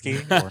the jet ski.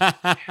 Sure,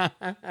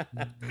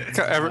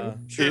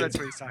 that's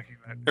what he's talking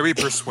about. Every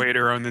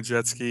Persuader on the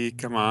jet ski.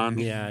 Come on.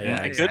 Yeah.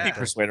 It could be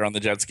Persuader on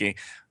the jet ski.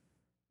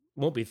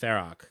 Won't be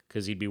Tharok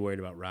because he'd be worried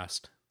about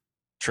rust.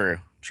 True.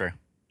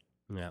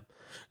 Yeah.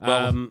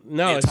 Well,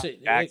 no, he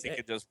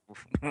could just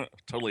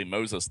totally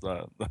Moses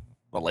the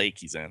lake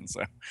he's in.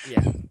 So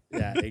yeah,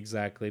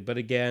 exactly. But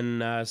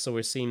again, so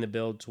we're seeing the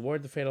build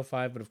toward the Fatal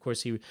Five, but of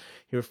course he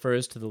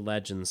refers to the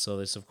legends. So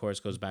this, of course,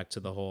 goes back to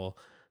the whole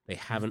they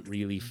haven't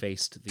really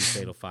faced the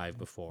Fatal Five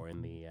before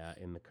in the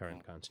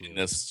current continuity. In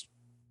this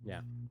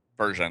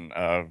version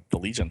of the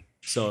Legion.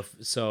 So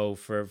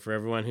for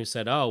everyone who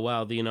said, oh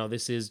well,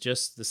 this is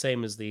just the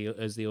same as the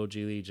OG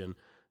Legion,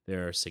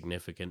 there are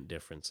significant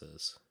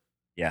differences.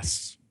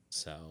 Yes.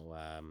 So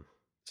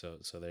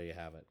there you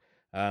have it.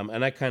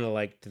 And I kind of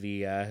liked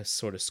the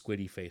sort of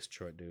squiddy faced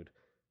short dude.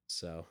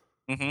 So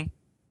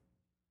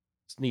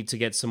just need to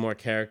get some more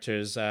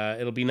characters.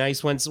 It'll be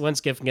nice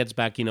once Giffen gets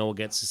back. We'll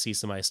get to see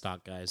some Ice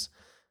Stalk guys.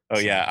 Oh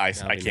so yeah, I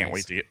can't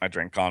wait to get my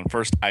drink on.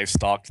 First, I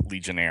stalked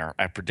Legionnaire.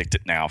 I predict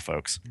it now,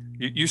 folks.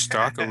 You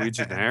stalk a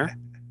Legionnaire?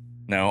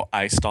 No,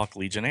 I stalk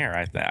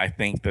Legionnaire. I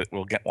think that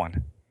we'll get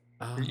one.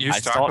 You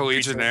stalk a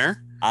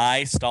Legionnaire?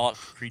 I stalk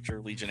Creature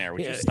Legionnaire.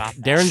 Would you stop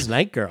that? Darren's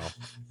Night Girl.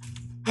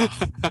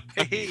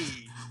 Hey.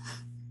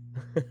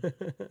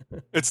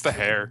 It's the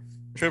hair.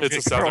 It's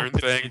a southern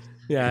thing.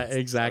 Yeah,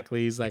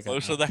 exactly. He's like,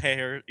 close to the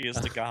hair is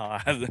to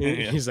God.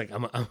 He's like,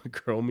 I'm gonna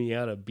grow me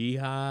out a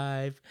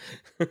beehive.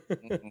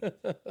 That'll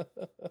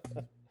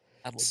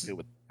do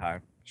with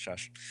time.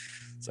 Shush.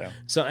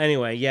 So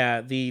anyway,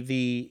 yeah,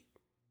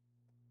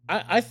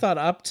 I thought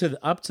up to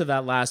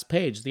that last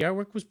page, the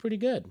artwork was pretty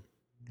good.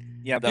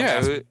 Yeah,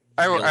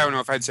 I don't know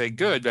if I'd say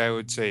good, but I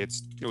would say it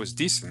was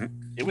decent.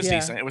 It was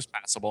decent. It was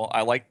passable.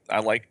 I like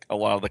a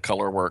lot of the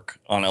color work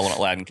on Element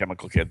Lad and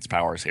Chemical Kid's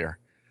powers here.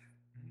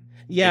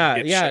 Yeah,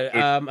 It yeah.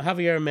 showed-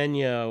 Javier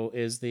Armeño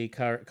is the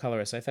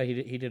colorist. I thought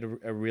he did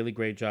a really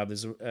great job.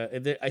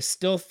 I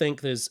still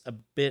think there's a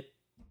bit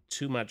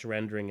too much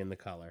rendering in the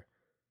color.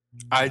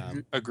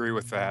 I agree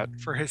with that.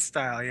 For his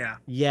style, yeah.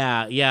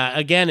 Yeah.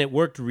 Again, it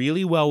worked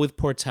really well with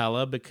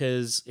Portela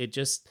because it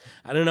just,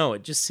 I don't know,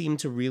 it just seemed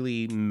to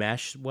really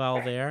mesh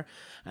well there.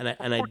 And I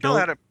Portela don't.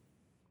 had a,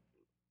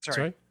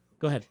 Sorry,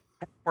 go ahead.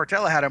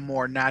 Portela had a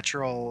more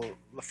natural,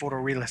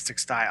 photorealistic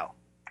style,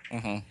 so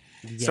the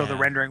Yeah.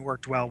 rendering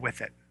worked well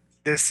with it.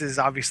 This is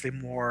obviously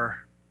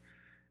more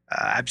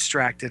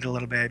abstracted, a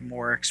little bit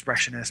more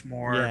expressionist,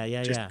 more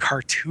just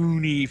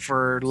cartoony,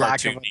 for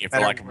lack of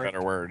a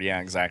better word. Yeah,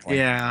 exactly.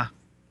 Yeah,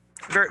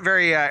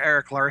 very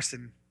Eric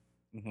Larson.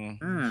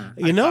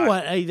 You know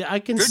what? I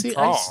can Good see.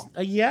 call.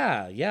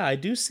 Yeah, I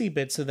do see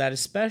bits of that,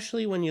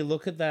 especially when you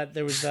look at that.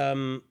 There was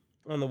on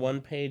the one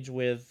page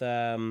with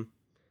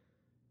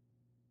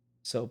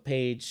so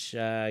page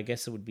I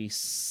guess it would be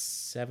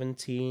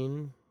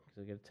 17.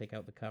 I got to take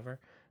out the cover.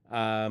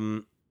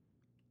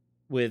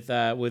 With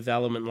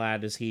Element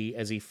Lad as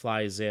he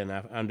flies in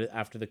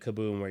after the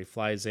kaboom, where he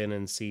flies in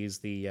and sees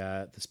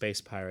the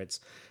space pirates.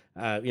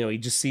 He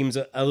just seems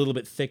a little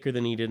bit thicker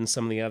than he did in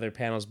some of the other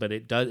panels, but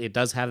it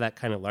does have that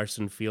kind of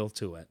Larson feel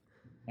to it.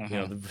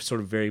 The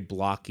sort of very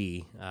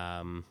blocky.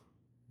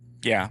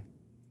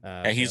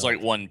 He's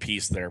like one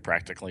piece there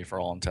practically for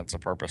all intents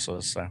and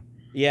purposes. So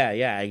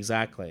yeah,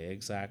 exactly,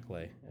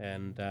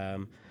 and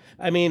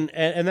I mean,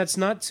 and that's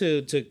not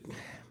to.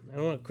 I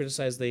don't want to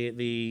criticize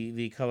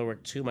the color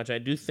work too much. I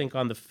do think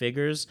on the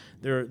figures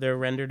they're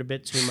rendered a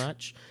bit too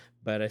much,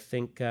 but I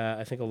think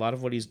a lot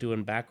of what he's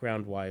doing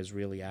background wise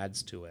really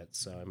adds to it.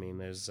 So I mean,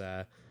 there's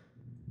a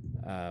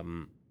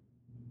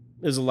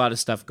lot of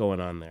stuff going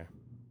on there.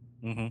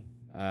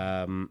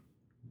 And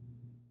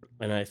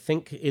I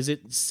think, is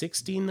it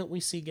 16 that we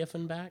see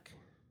Giffen back?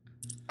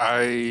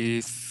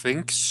 I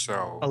think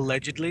so.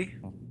 Allegedly.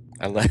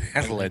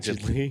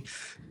 Allegedly.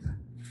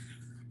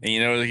 And you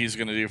know what he's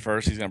going to do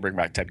first? He's going to bring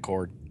back Ted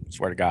Cord.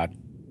 Swear to God.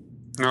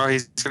 No,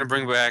 he's going to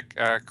bring back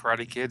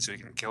Karate Kid so he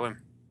can kill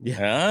him.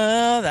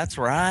 Yeah. Oh, that's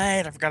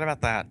right. I forgot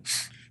about that.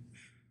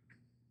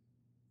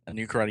 A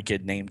new Karate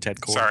Kid named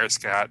Ted Cord. Sorry,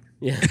 Scott.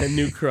 Yeah, a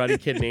new Karate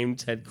Kid named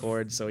Ted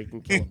Cord so he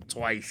can kill him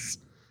twice.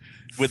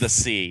 With a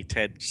C.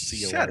 Ted C.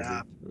 Shut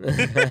up. You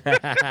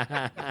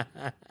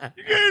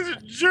guys are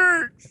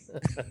jerks.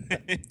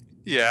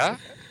 Yeah.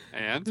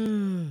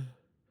 And?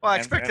 Well, I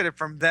expected it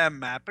from them,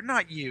 Matt, but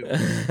not you.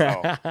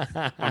 Oh,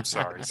 I'm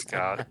sorry,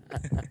 Scott.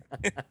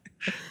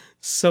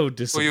 So Will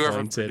disappointed. you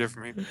ever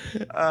forgive me?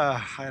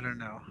 I don't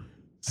know.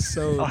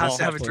 So I'll have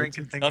to have a drink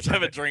and think I'll have to about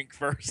have a it. drink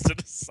first to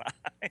decide.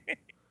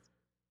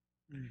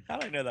 How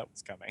did I know that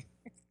was coming?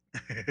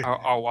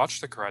 I'll watch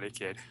the Karate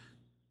Kid,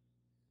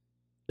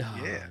 Oh,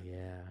 Yeah.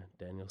 yeah,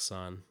 Daniel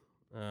San.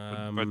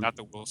 but not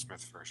the Will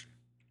Smith version.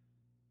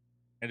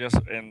 And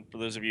for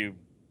those of you,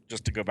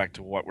 just to go back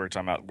to what we were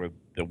talking about with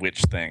the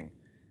witch thing,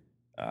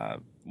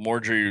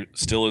 Mordru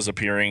still is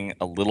appearing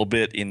a little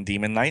bit in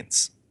Demon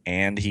Knights,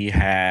 and he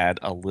had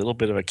a little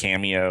bit of a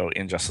cameo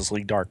in Justice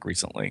League Dark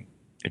recently,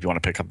 if you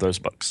want to pick up those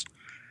books.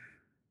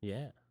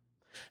 Yeah.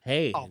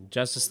 Hey,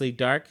 Justice League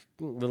Dark,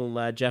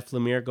 little Jeff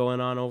Lemire going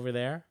on over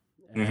there,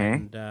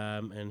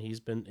 and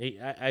he's been.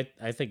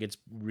 I think it's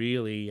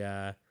really.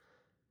 I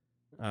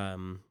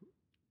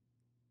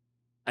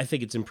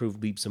think it's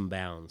improved leaps and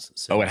bounds.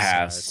 Since, it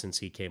has since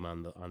he came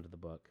onto the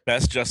book.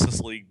 Best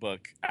Justice League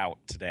book out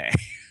today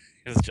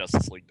is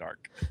Justice League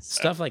Dark.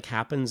 Stuff like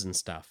happens and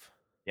stuff.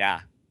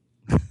 Yeah.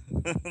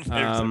 There's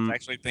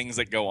actually things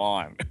that go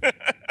on.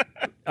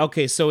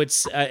 Okay, so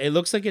it's it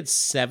looks like it's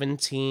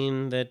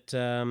 17 that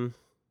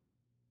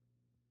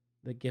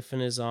that Giffen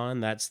is on.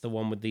 That's the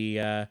one with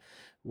the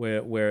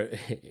where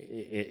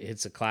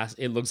it's a class.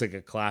 It looks like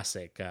a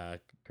classic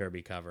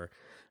Kirby cover.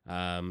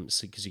 So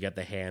because you got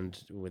the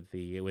hand with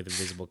the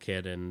Invisible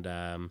Kid and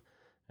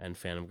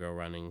Phantom Girl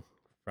running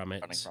from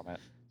it.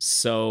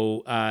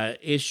 So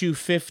issue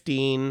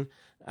 15,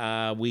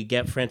 we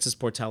get Francis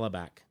Portela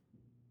back.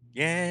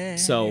 Yeah.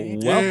 So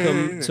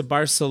welcome to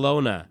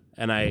Barcelona.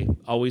 And I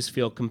always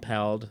feel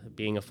compelled,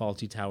 being a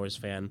Faulty Towers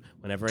fan,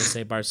 whenever I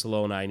say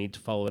Barcelona, I need to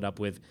follow it up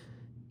with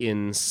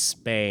in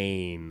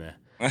Spain.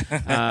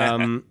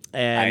 And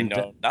I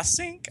know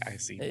nothing. I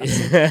see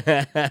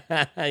nothing.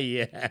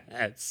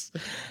 Yes.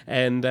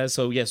 And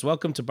so, yes,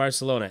 welcome to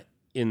Barcelona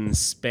in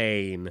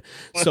Spain.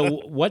 So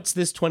what's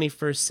this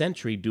 21st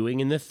century doing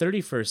in the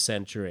 31st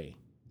century?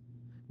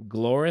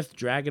 Glorith,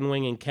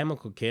 Dragonwing, and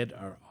Chemical Kid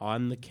are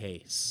on the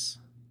case.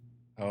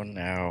 Oh,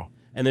 no.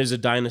 And there's a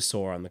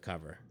dinosaur on the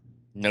cover.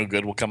 No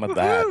good will come of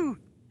that.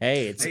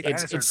 Hey, it's Steve.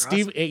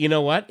 Awesome. You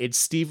know what? It's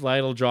Steve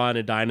Lytle drawing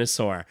a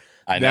dinosaur.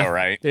 I know,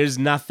 right? There's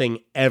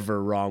nothing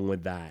ever wrong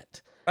with that.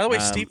 By the way,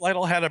 Steve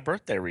Lytle had a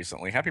birthday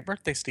recently. Happy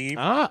birthday, Steve!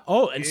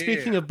 And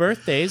speaking of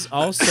birthdays,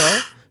 also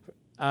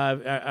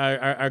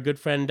our good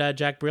friend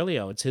Jack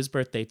Brilio. It's his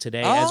birthday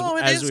today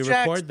as we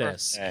record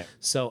this.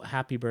 So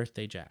happy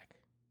birthday, Jack!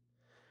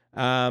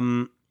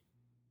 Yeah.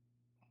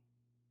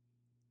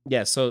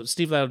 So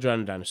Steve Lytle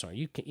drawing a dinosaur.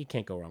 You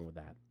can't go wrong with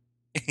that.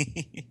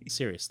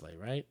 Seriously,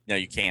 right? No,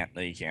 you can't.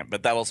 No, you can't.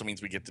 But that also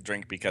means we get to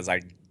drink because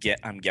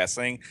I'm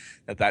guessing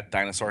that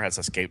dinosaur has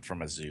escaped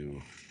from a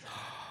zoo.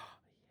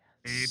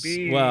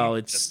 Maybe. Well,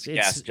 Just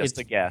it's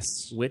a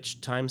guess.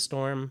 which time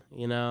storm?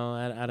 You know,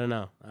 I don't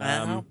know.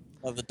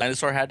 Well, the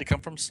dinosaur had to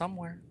come from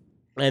somewhere.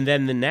 And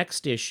then the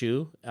next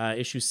issue,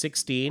 issue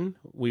 16,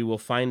 we will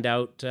find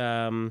out.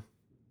 I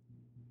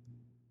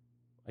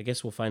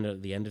guess we'll find out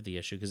at the end of the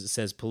issue because it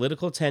says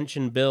political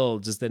tension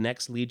builds as the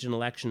next Legion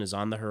election is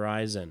on the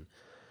horizon.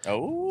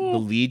 Oh, The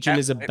Legion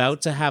is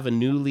about to have a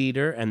new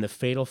leader, and the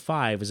Fatal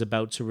Five is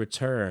about to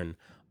return.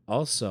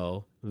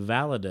 Also,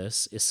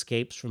 Validus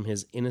escapes from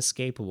his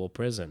inescapable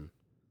prison.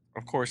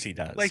 Of course he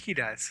does. Like he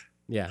does.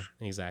 Yeah,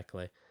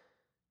 exactly.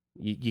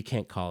 You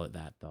can't call it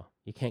that, though.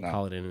 You can't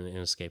call it an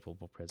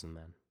inescapable prison,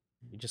 then.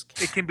 You just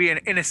can't. It can be an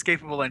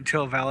inescapable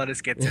until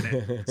Validus gets in it.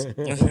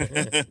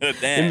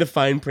 In the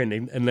fine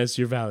printing, unless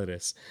you're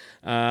Validus.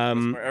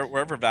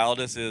 Wherever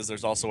Validus is,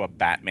 there's also a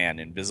Batman,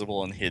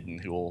 invisible and hidden,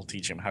 who will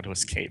teach him how to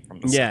escape from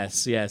the cell.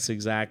 Yes,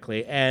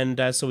 exactly.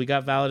 And so we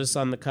got Validus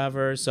on the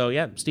cover. So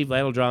yeah, Steve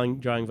Lytle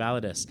drawing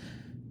Validus.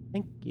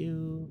 Thank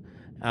you.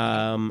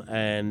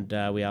 And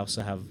we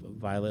also have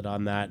Violet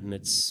on that, and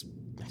it's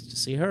nice to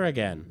see her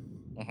again.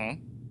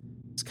 Mm-hmm.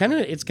 It's kind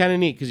of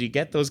neat because you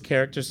get those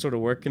characters sort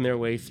of working their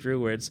way through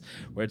where it's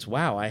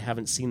wow, I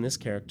haven't seen this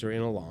character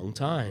in a long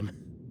time.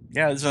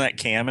 Yeah, isn't that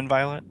Cam and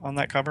Violet on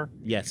that cover?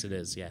 Yes, it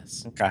is.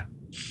 Yes. Okay.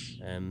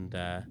 And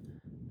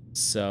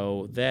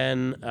so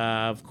then,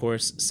 of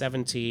course,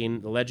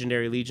 17, the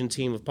legendary Legion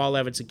team with Paul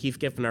Levitz and Keith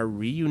Giffen are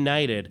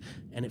reunited,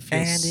 and it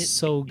feels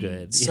so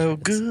good. So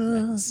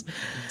good.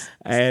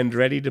 And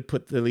ready to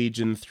put the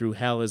Legion through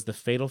hell as the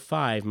Fatal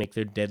Five make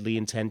their deadly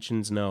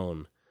intentions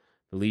known.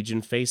 The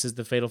Legion faces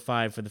the Fatal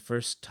Five for the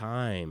first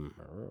time.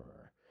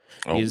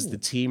 Is the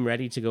team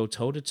ready to go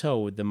toe-to-toe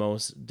with the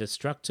most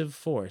destructive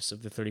force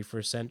of the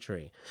 31st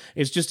century?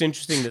 It's just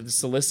interesting that the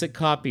solicit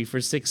copy for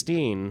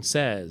 16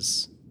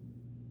 says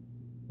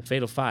the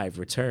Fatal Five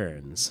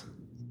returns.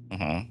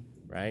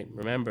 Right?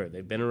 Remember,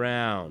 they've been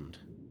around.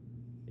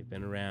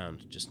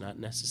 Just not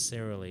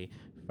necessarily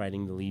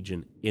fighting the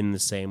Legion in the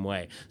same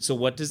way. So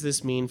what does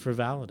this mean for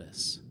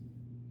Validus?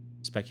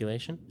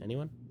 Speculation?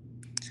 Anyone?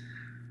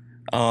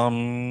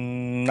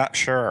 Not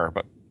sure,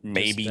 but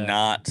maybe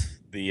not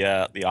the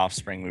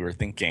offspring we were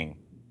thinking.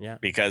 Yeah.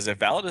 Because if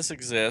Validus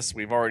exists,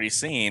 we've already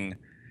seen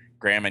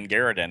Graham and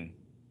Garridan.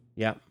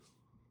 Yeah.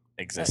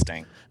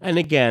 Existing. And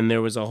again,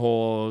 there was a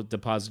whole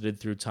deposited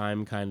through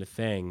time kind of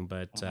thing,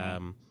 but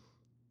when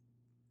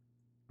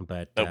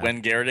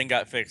Garridan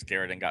got fixed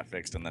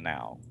in the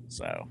now.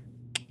 So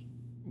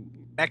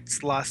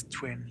Next lost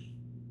twin.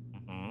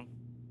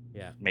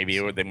 Yeah. Maybe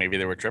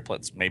they were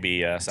triplets. Maybe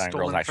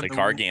Sangirl's actually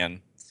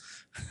Kargian.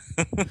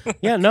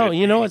 Yeah, no,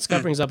 you know what?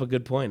 Scott brings up a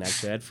good point.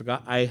 Actually,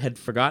 I had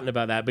forgotten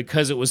about that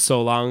because it was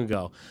so long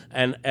ago,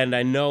 and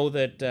I know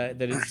that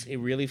it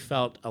really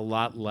felt a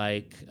lot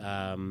like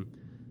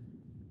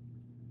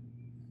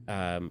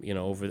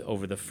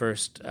over the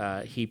first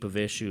heap of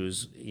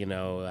issues,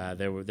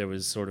 there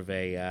was sort of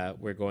a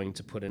we're going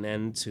to put an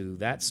end to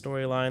that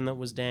storyline that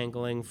was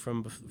dangling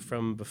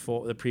from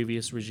before the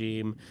previous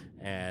regime,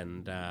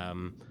 and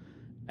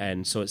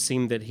so it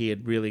seemed that he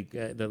had really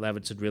that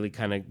Levitz had really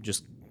kind of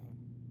just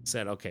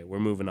said, okay, we're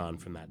moving on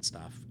from that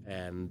stuff.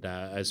 And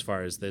as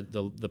far as the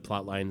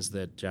plot lines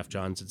that Jeff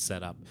Johns had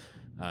set up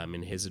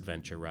in his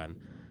adventure run.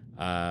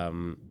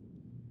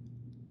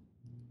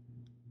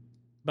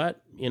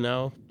 But we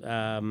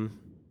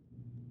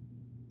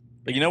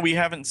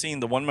haven't seen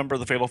the one member of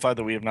the Fatal Five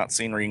that we have not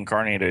seen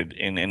reincarnated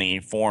in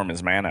any form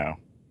is Mano.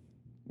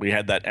 We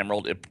had that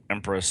Emerald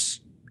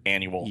Empress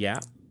annual. Yeah.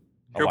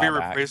 He'll be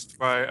replaced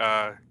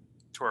by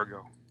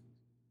Torgo.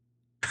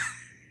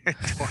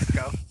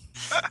 Torgo.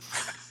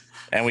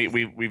 And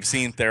we've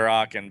seen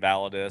Tharok and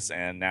Validus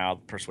and now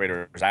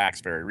Persuader's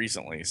Axe very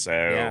recently.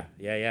 So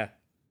yeah.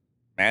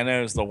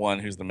 Mano's the one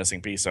who's the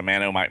missing piece. So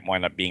Mano might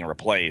wind up being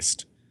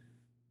replaced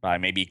by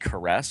maybe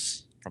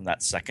Caress from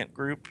that second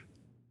group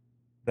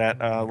that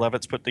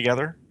Levitz put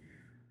together.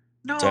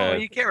 No,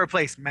 you can't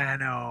replace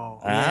Mano.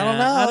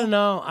 I don't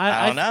know.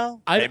 I don't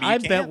know.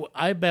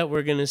 I bet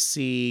we're gonna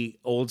see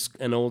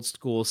an old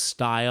school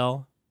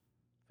style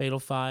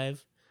Fatal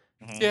Five.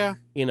 Yeah.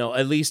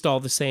 At least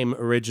all the same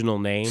original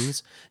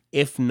names,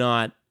 if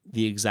not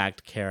the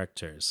exact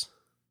characters.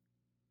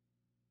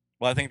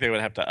 Well, I think they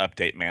would have to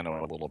update Mano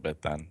a little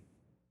bit then.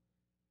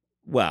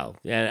 Well,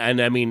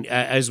 and I mean,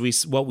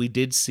 what we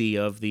did see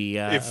of the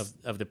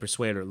of the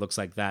Persuader, it looks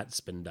like that's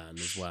been done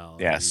as well.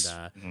 Yes,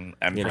 and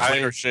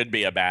Persuader should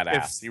be a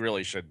badass. He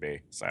really should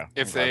be. So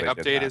if they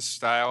update his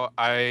style,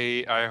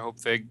 I hope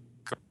they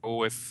go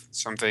with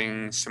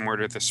something similar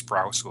to the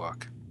Sprouse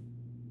look.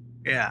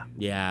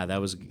 Yeah, that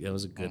was a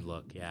good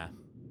look. Yeah.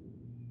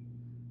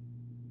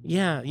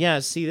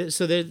 See,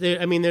 so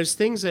there. I mean, there's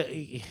things that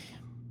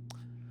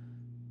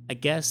I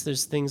guess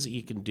there's things that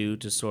you can do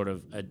to sort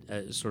of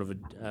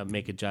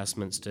make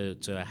adjustments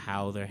to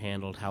how they're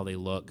handled, how they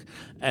look,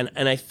 and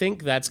I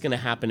think that's going to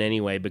happen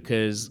anyway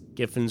because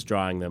Giffen's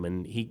drawing them,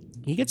 and he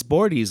gets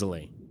bored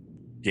easily.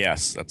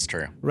 Yes, that's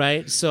true.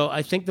 Right. So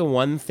I think the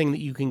one thing that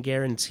you can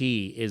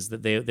guarantee is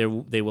that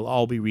they will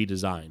all be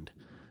redesigned.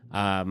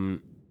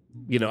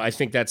 I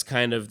think that's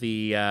kind of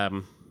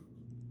the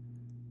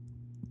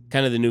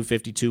new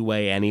 52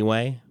 way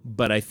anyway.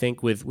 But I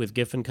think with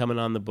Giffen coming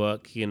on the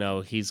book,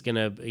 he's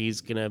gonna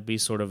be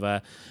sort of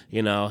a,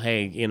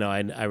 hey,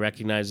 I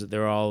recognize that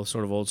they're all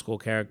sort of old school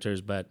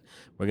characters, but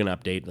we're gonna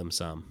update them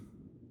some.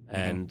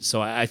 And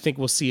so I think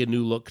we'll see a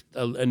new look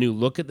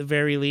at the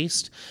very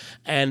least,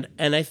 and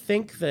I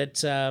think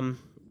that I'm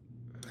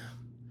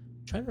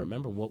trying to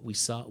remember what we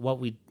saw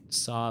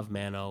of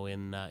Mano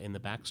in the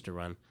Baxter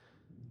run,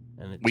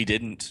 and we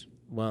didn't.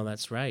 Well,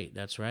 that's right.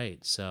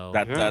 So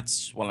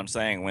that's what I'm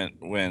saying.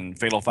 When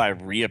Fatal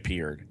 5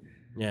 reappeared,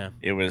 yeah,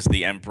 it was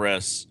the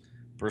Empress,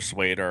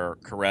 Persuader,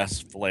 Caress,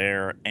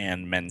 Flare,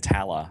 and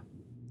Mentala,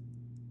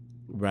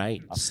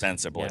 right?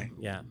 Ostensibly,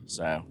 yeah.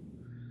 So.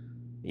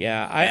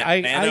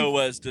 Yeah, Mano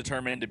was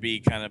determined to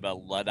be kind of a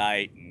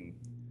Luddite and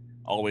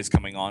always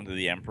coming on to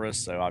the Empress,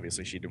 so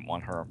obviously she didn't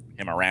want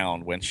him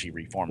around when she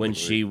reformed. When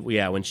she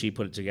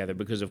put it together,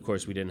 because of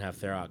course we didn't have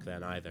Tharok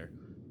then either.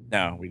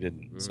 No, we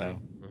didn't. Mm-hmm. So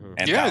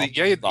they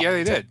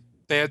did.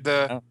 They had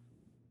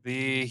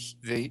they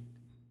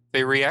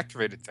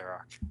reactivated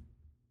Tharok.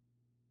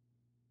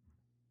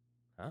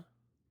 Huh?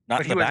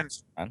 Not in the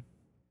Baxter run.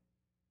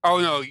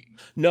 Oh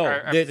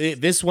no!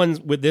 This one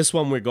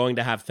we're going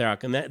to have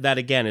Tharok, and that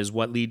again is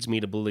what leads me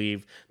to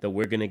believe that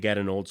we're going to get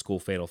an old school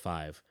Fatal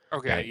 5.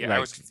 Okay, I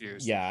was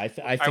confused. Yeah, I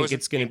think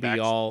it's going to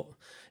be all.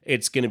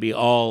 It's going to be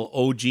all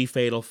OG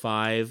Fatal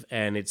 5,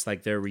 and it's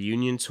like their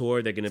reunion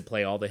tour. They're going to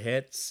play all the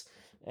hits,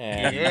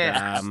 and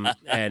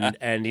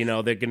and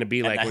they're going to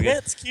be like, the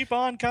hits keep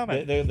on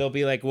coming. They'll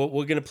be like, we're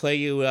going to play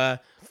you a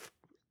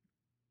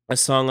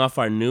song off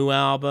our new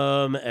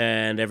album,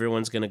 and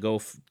everyone's gonna go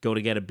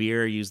to get a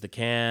beer, use the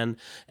can,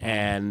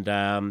 and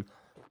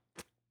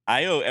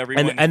I owe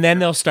everyone. And then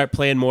they'll start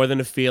playing More Than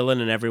a Feeling,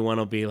 and everyone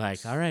will be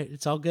like, "All right,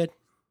 it's all good."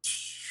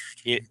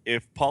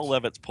 If Paul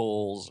Levitz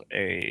pulls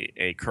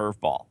a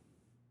curveball,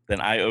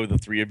 then I owe the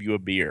three of you a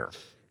beer.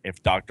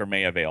 If Dr.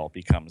 Mayavale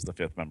becomes the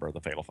fifth member of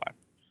the Fatal 5,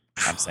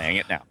 I'm saying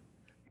it now.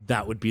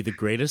 That would be the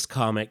greatest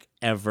comic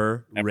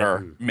ever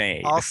written.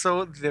 Made.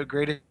 Also, the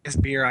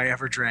greatest beer I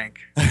ever drank.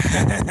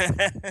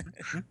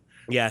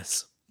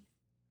 Yes,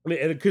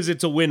 because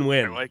it's a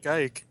win-win. Like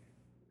Ike.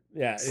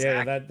 Yeah,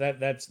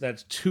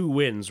 that's two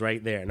wins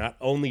right there. Not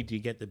only do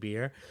you get the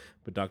beer,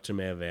 but Dr.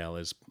 Mayavale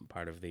is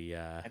part of the.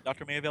 And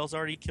Dr. Mayavale's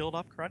already killed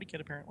off Karate Kid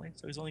apparently,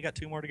 so he's only got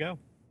 2 more to go.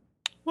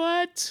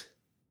 What?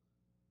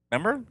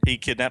 Remember, he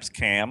kidnaps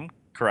Cam,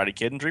 Karate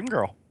Kid, and Dream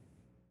Girl.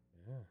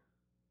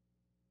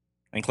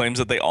 And claims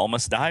that they all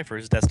must die for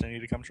his destiny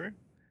to come true.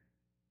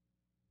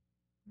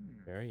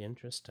 Very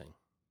interesting.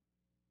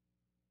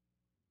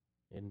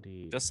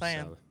 Indeed. Just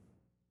saying. So.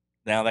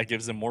 Now that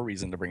gives them more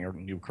reason to bring a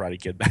new Karate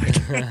Kid back.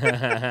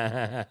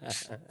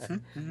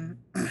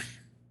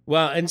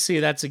 Well, and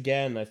see, that's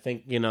again, I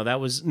think, that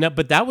was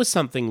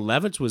something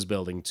Levitz was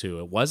building to.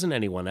 It wasn't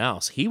anyone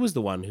else. He was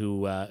the one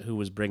who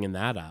was bringing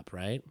that up,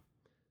 right?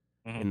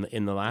 Mm-hmm.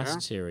 In the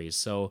last series,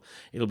 so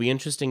it'll be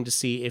interesting to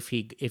see if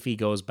he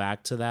goes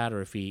back to that,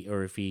 or if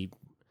he.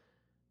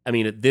 I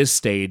mean, at this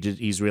stage,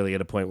 he's really at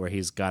a point where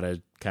he's got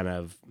to kind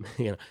of,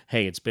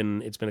 hey, it's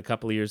been a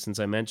couple of years since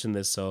I mentioned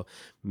this, so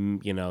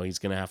he's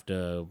gonna have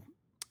to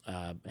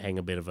hang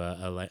a bit of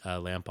a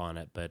lamp on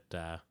it, but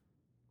it'll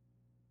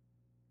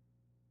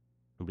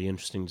be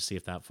interesting to see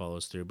if that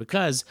follows through.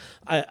 Because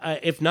I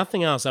if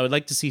nothing else, I would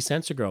like to see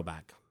Sensor Girl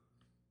back.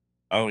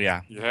 Oh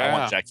yeah.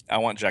 I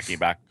want Jackie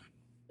back.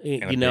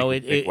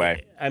 Big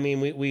way. I mean,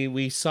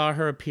 we saw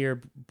her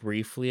appear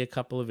briefly a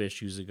couple of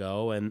issues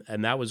ago,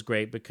 and that was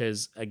great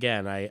because,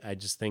 again, I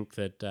just think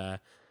that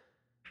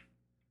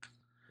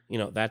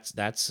that's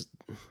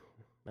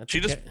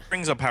she just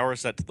brings a power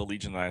set to the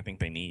Legion that I think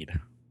they need.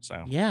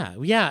 So yeah,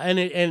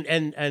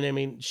 and I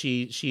mean,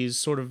 she's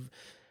sort of.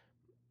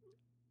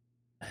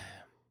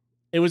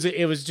 It was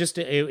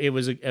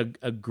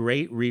a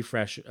great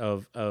refresh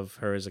of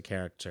her as a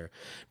character,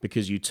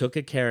 because you took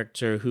a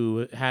character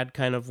who had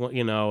kind of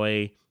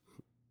the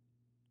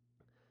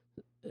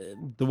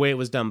way it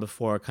was done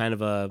before, kind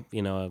of a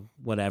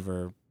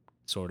whatever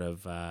sort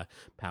of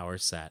power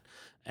set,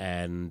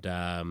 and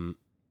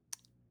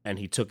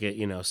he took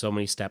it so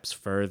many steps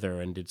further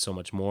and did so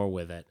much more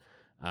with it,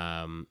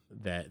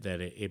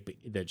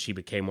 that she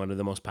became one of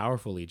the most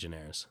powerful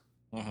Legionnaires.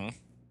 Mm-hmm.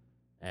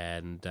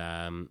 And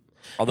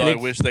although I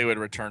wish they would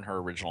return her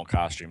original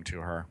costume to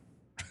her.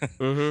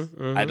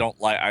 Mm-hmm. I don't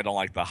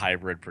like the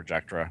hybrid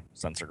Projectra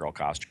Sensor Girl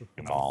costume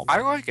at all.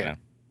 I like it.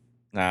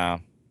 Nah.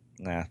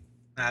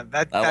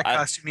 That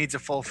costume needs a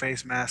full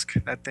face mask.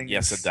 That thing.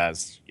 Yes, it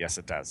does.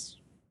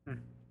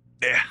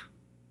 Yeah.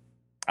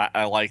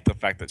 I like the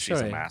fact that she's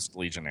a masked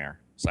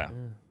Legionnaire. So.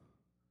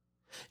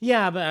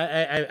 Yeah,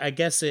 but I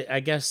guess I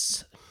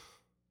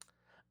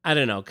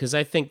don't know, because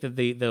I think that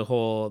the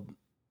whole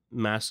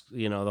mask,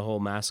 the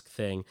whole mask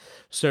thing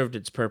served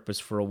its purpose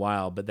for a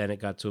while, but then it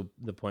got to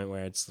the point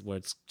where it's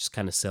just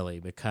kind of silly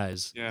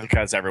because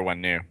everyone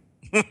knew.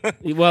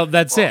 Well,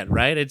 that's it,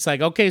 right? It's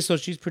like, okay, so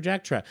she's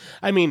Projectra.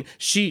 I mean,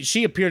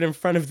 she appeared in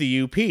front of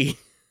the UP.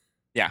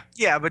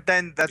 Yeah, but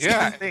then that's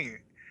Yeah. the thing.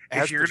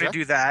 As If you're going to project-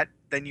 do that,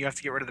 then you have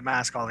to get rid of the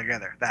mask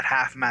altogether. That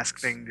half mask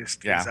thing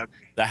just is ugly.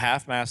 The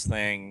half mask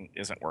thing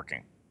isn't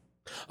working.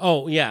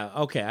 Oh yeah,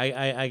 okay.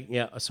 I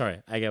yeah.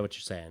 Sorry, I get what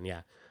you're saying.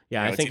 Yeah. You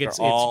know, I it's think either it's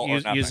all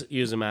or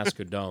use a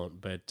mask or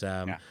don't. But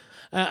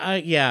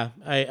Yeah.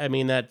 I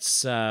mean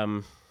that's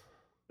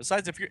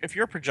Besides, if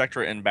you're a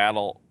projector in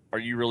battle, are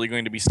you really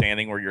going to be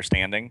standing where you're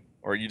standing,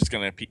 or are you just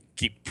going to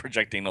keep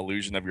projecting an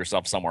illusion of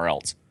yourself somewhere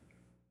else?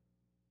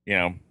 You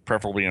know,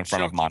 preferably in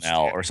front of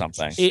Mon-El or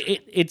something.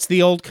 it's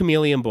the old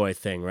Chameleon Boy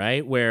thing,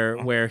 right?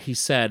 Where he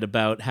said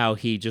about how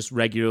he just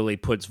regularly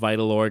puts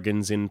vital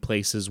organs in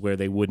places where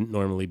they wouldn't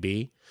normally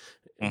be.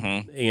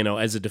 Mm-hmm. You know,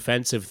 as a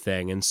defensive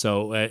thing, and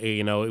so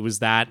you know, it was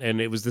that, and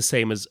it was the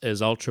same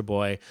as Ultra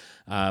Boy,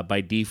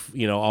 by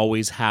you know,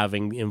 always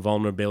having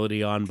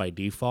invulnerability on by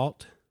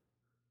default.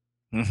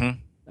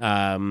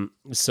 Mm-hmm.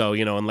 So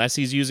you know, unless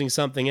he's using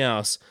something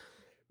else,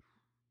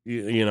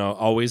 you know,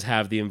 always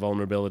have the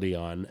invulnerability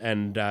on,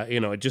 and you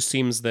know, it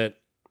seems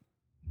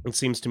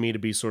to me to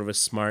be sort of a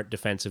smart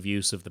defensive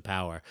use of the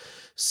power.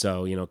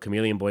 So, you know,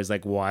 Chameleon Boy's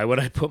like, why would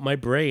I put my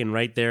brain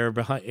right there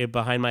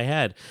behind my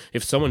head?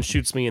 If someone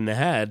shoots me in the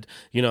head,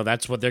 you know,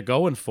 that's what they're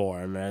going for.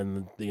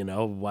 And you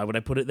know, why would I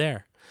put it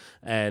there?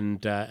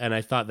 And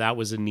I thought that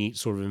was a neat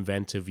sort of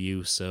inventive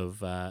use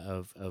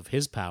of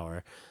his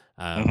power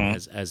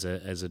as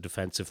a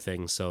defensive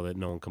thing so that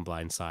no one can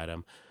blindside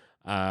him.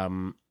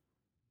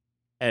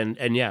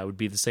 And yeah, it would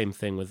be the same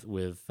thing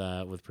with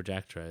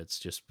Projectra. It's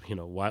just, you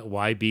know,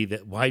 why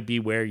be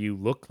where you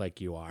look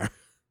like you are?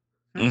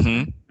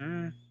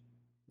 Mm-hmm.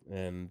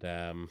 And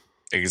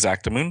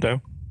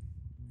Exactamundo.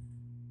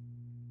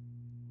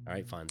 all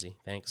right, Fonzie,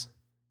 thanks.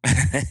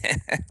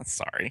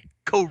 Sorry.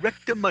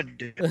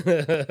 Correctamundo.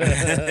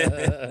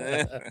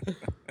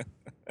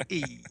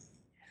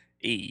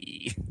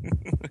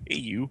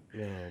 You.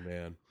 Oh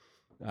man.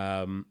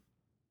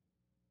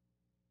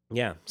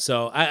 Yeah,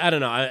 so I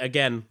don't know.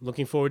 Again,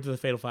 looking forward to the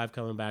Fatal Five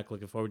coming back.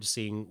 Looking forward to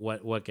seeing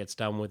what gets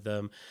done with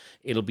them.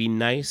 It'll be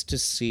nice to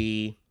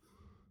see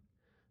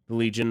the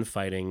Legion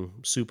fighting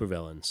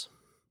supervillains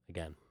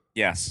again.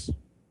 Yes.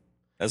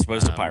 As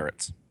opposed to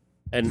pirates.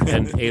 And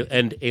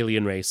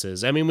alien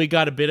races. I mean, we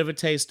got a bit of a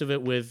taste of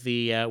it with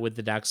the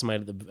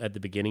Daxamite at the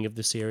beginning of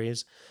the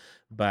series,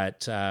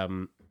 but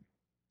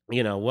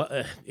you know,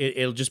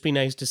 it'll just be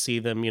nice to see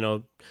them, you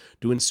know,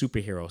 doing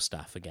superhero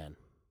stuff again.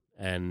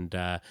 And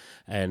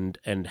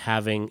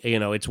having, you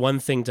know, it's one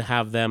thing to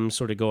have them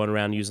sort of going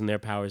around using their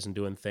powers and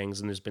doing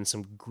things, and there's been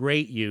some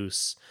great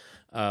use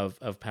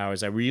of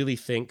powers. I really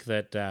think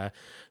that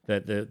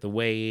the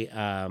way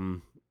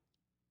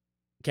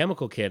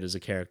Chemical Kid as a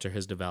character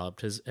has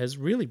developed has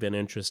really been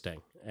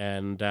interesting,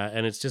 and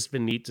it's just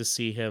been neat to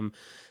see him.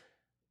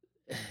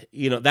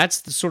 You know,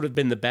 that's sort of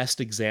been the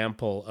best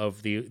example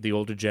of the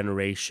older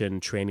generation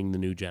training the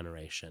new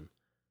generation.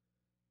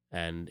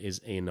 And is,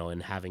 you know,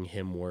 and having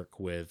him work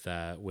with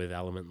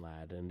Element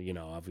Lad, and you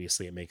know,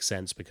 obviously it makes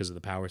sense because of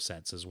the power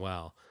sets as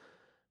well.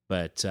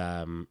 But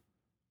you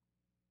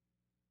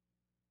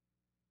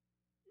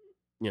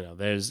know,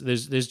 there's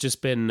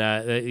just been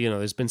you know,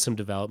 there's been some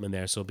development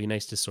there, so it'll be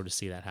nice to sort of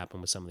see that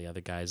happen with some of the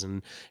other guys,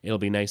 and it'll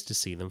be nice to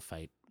see them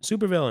fight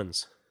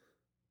supervillains.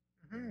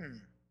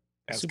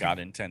 As God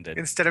intended.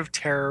 Instead of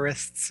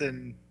terrorists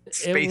and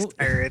space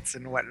pirates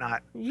and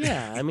whatnot.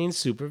 Yeah, I mean,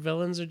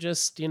 supervillains are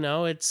just, you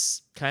know,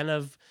 it's kind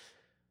of,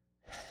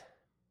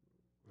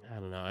 I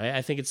don't know.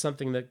 I think it's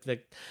something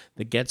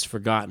that gets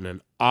forgotten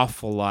an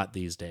awful lot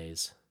these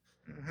days,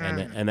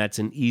 and that's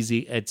an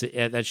easy.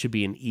 That should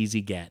be an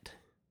easy get,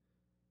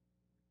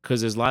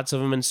 because there's lots of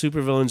them, and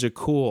supervillains are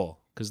cool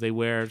because they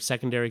wear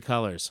secondary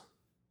colors.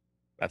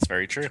 That's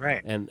very true. That's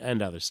right.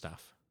 And other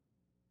stuff.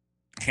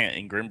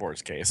 In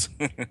Grimbor's case.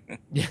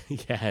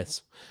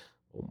 Yes.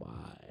 Oh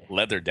my.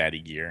 Leather daddy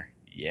gear.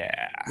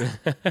 Yeah.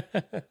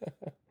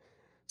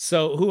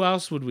 So who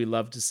else would we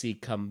love to see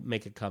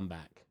make a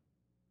comeback?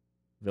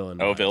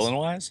 Villain-wise. Oh,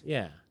 villain-wise?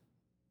 Yeah.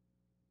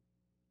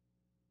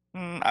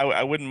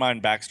 I wouldn't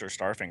mind Baxter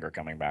Starfinger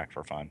coming back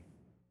for fun.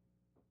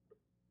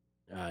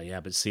 Yeah,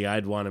 but see,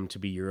 I'd want him to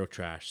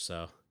Eurotrash,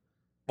 so.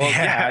 Well,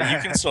 yeah,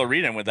 you can still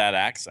read him with that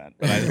accent.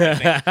 But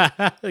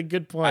I think,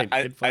 Good point.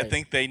 I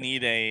think they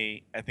need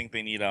a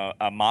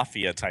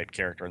mafia type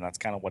character, and that's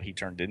kind of what he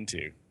turned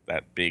into,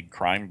 that big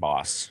crime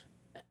boss.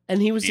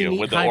 And he was a neat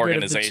with the hybrid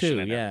organization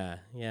of the two.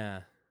 in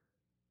Yeah.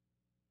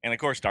 And of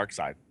course,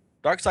 Darkseid.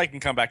 Darkseid can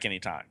come back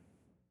anytime.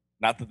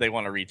 Not that they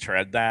want to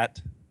retread that,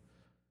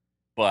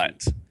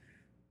 but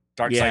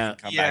Darkseid can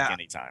come back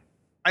anytime.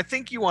 I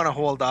think you want to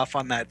hold off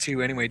on that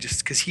too, anyway,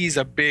 just because he's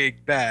a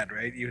big bad,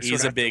 right?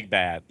 He's a big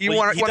bad. You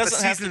want the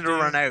season to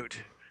run out.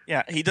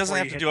 Yeah, he doesn't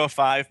have to do a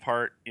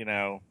 5-part, you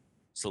know,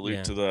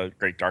 salute to the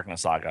Great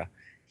Darkness Saga.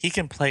 He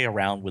can play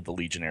around with the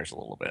Legionnaires a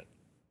little bit.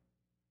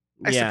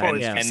 I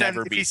suppose and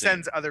if he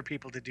sends other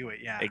people to do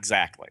it, yeah.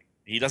 Exactly.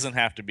 He doesn't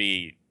have to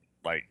be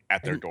like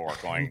at their door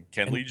going,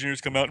 "Can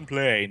Legionnaires come out and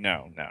play?"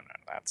 No.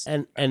 That's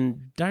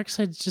and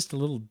Darkseid's just a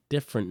little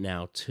different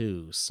now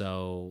too.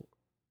 So,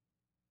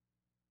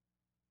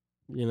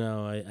 you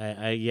know,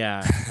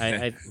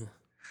 I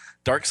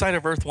Dark Side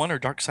of Earth 1 or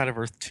Dark Side of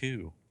Earth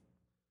 2?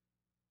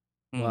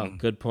 Well,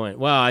 good point.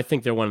 Well, I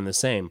think they're one and the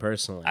same,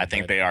 personally. I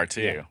think they are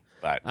too. Yeah.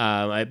 But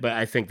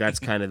I think that's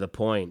kind of the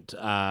point.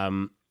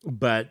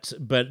 But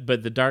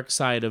the dark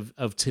side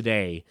of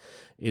today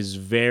is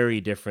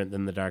very different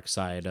than the dark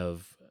side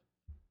of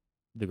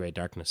the Great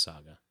Darkness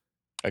Saga.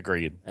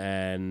 Agreed.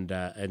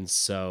 And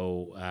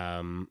so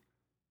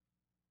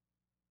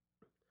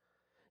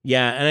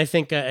yeah, and I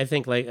think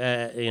like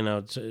you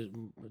know,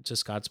 to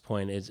Scott's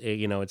point is,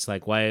 you know, it's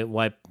like why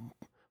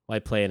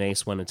play an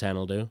ace when a 10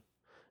 will do,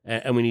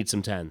 and we need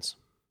some 10s.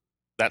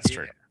 That's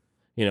true.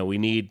 You know, we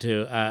need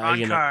to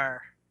you know.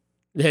 Car.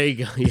 There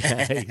you go.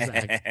 Yeah,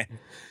 exactly.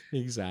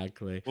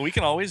 Exactly. Well, we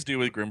can always do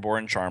with Grimbor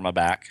and Charma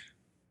back.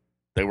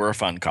 They were a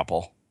fun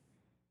couple.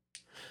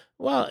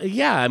 Well,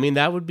 yeah, I mean,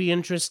 that would be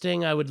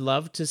interesting. I would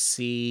love to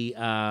see,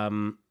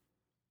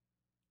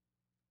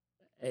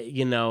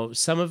 you know,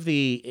 some of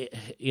the,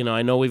 you know,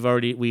 I know we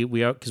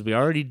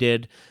already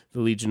did the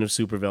Legion of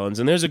Supervillains,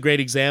 and there's a great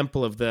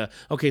example of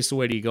okay, so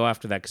where do you go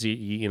after that? Because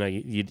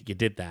you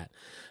did that.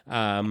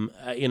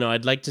 You know,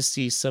 I'd like to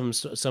see some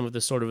of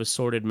the sort of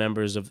assorted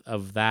members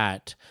of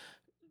that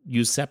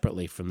used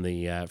separately from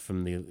the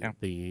LSV.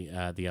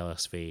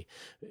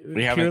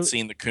 We haven't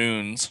seen the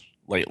Coons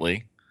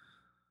lately.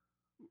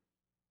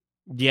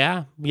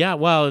 Yeah.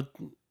 Well,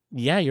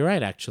 yeah, you're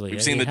right. Actually,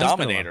 we've seen the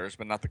Dominators,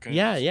 but not the Coons.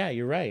 Yeah,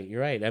 you're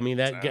right. I mean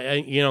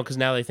that, you know, because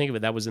now that I think of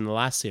it, that was in the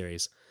last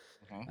series.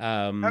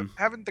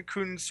 Haven't the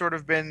Coons sort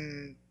of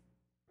been?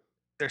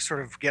 They're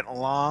sort of getting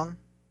along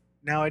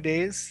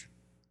nowadays.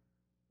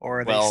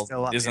 Or are they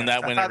still up? Isn't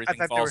that when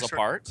everything falls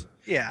apart?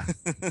 Yeah.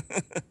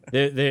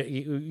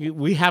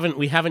 We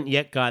haven't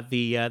yet got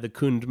the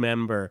Kund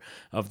member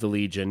of the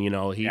Legion. You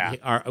know,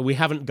 we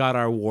haven't got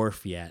our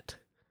Worf yet.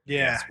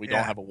 Yeah, yes, we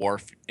don't have a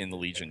Worf in the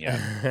Legion yet.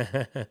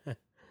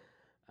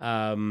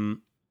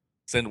 Send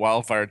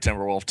Wildfire,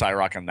 Timberwolf,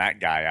 Tyrock, and that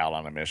guy out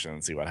on a mission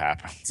and see what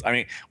happens. I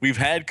mean, we've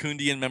had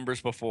Kundian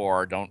members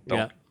before. Don't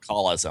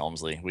call us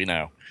Elmsley. We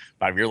know.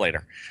 5 years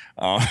later.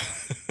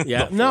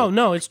 Yeah.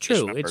 No, it's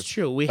true. It's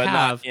true. We but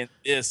have not in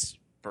this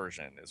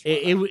version.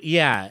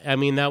 Yeah. I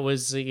mean, that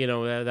was, you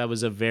know, that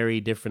was a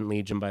very different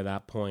Legion by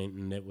that point,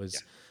 and it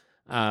was,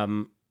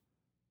 yeah.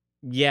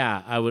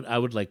 I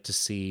would like to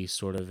see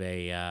sort of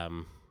a.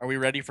 Are we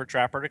ready for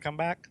Trapper to come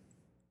back?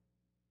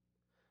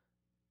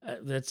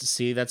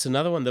 That's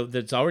another one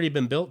that's already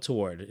been built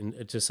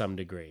toward to some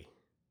degree.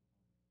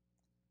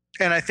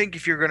 And I think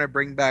if you're going to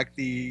bring back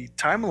the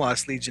Time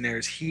Lost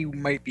Legionnaires, he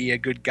might be a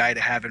good guy to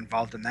have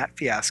involved in that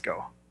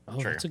fiasco. Oh,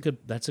 true.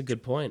 That's a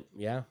good point.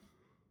 Yeah.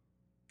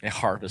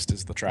 Harvest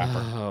is the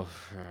Trapper.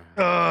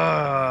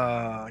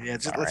 Oh, yeah.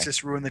 Let's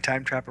just ruin the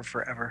Time Trapper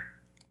forever.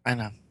 I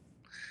know.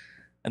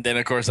 And then,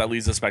 of course, that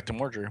leads us back to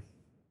Mordru.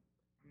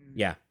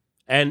 Yeah,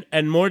 and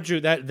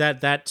Mordru,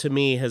 that to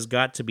me has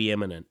got to be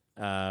imminent.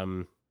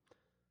 Drawn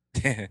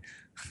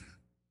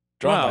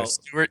by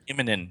Stuart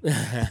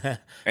Immonen.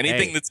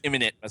 Anything that's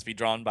imminent must be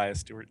drawn by a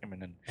Stuart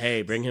Immonen.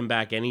 Hey, bring him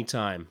back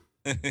anytime.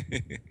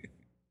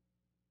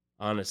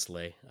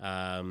 Honestly,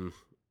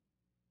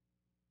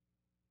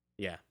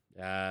 yeah.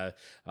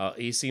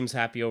 He seems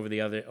happy over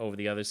the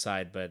other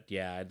side, but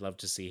yeah, I'd love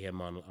to see him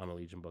on a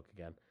Legion book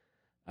again.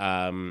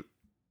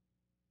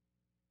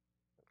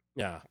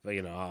 Yeah, but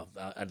you know,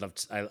 I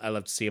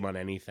love to see him on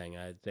anything.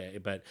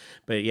 But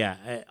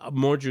yeah,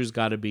 Mordru's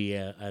got to be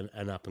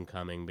an up and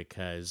coming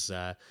because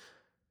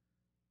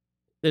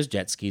there's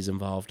jet skis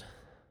involved.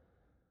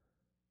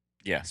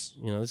 Yes,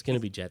 you know, there's going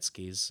to be jet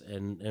skis,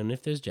 and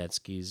if there's jet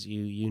skis,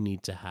 you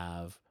need to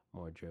have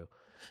Mordru,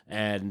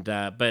 and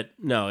but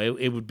no,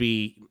 it would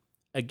be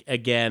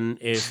again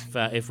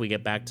if we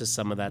get back to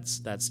some of that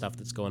stuff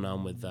that's going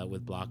on with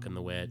Block and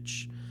the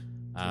Witch.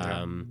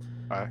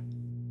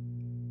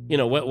 You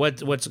know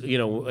what's you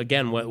know,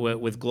 again what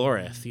with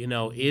Glorith, you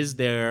know, is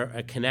there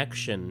a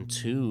connection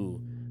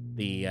to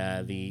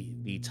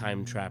the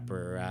Time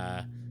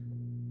Trapper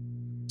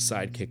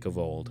sidekick of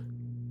old?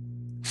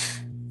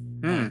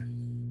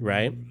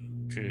 Right?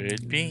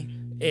 Could be.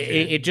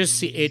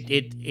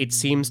 It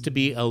seems to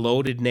be a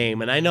loaded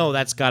name, and I know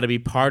that's got to be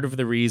part of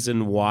the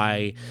reason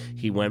why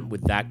he went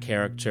with that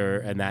character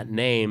and that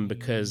name,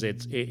 because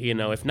you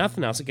know, if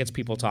nothing else, it gets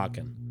people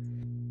talking.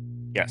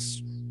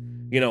 Yes.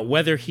 You know,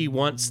 whether he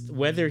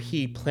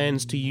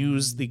plans to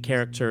use the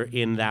character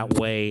in that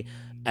way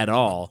at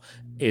all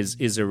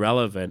is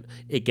irrelevant.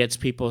 It gets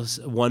people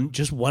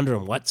just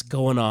wondering what's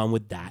going on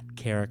with that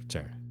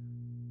character.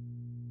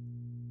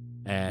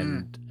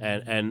 And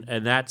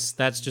that's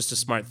just a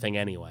smart thing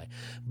anyway.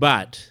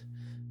 But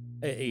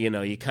you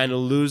know, you kind of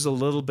lose a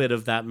little bit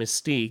of that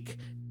mystique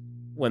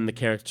when the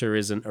character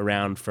isn't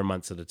around for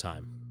months at a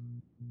time.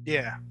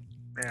 Yeah.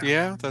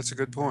 Yeah, that's a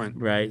good point.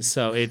 Right.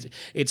 So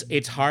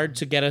it's hard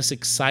to get us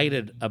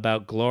excited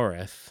about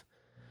Glorith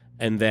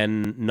and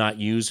then not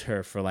use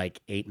her for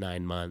like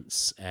 8-9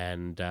 months,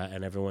 and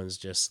everyone's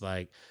just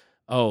like,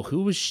 oh,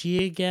 who was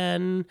she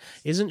again?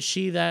 Isn't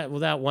she that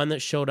one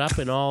that showed up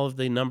in all of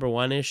the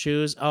 #1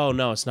 issues? Oh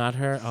no, it's not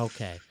her.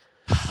 Okay,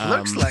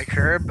 looks like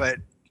her, but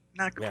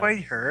not yeah.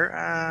 quite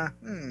her.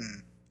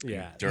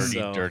 Yeah,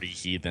 Dirty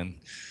heathen.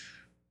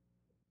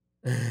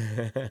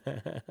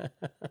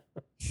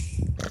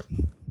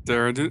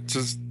 They're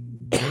just.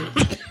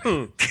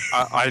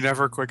 I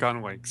never click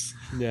on links.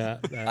 Yeah.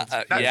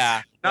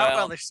 Yeah. Not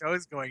while the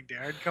show's going,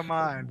 Darren. Come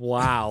on.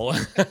 Wow.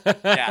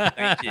 Yeah,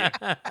 thank you.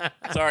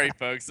 Sorry,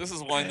 folks. This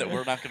is one that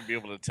we're not going to be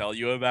able to tell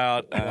you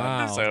about.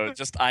 Wow. So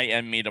just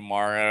IM me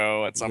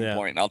tomorrow at some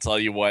point, and I'll tell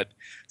you what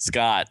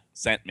Scott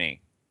sent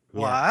me.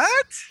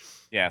 What?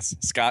 Yes,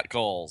 Scott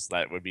Coles.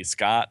 That would be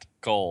Scott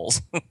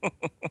Coles.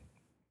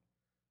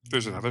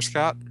 There's another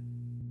Scott?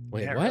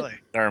 Wait, Yeah, what? really.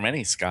 There are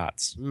many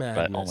Scotts,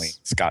 but only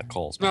Scott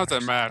Coles. Not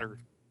that matter.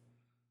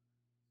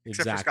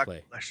 Except for Exactly.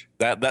 Scott English.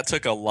 That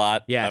took a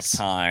lot Yes. of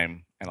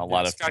time and a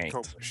lot of Scott paint.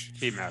 Koblish.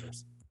 He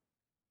matters.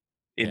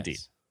 Indeed.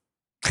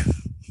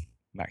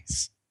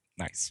 Yes.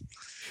 Nice.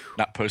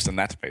 Not posting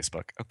that to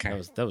Facebook. Okay.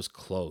 That was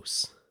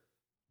close.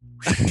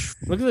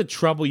 Look at the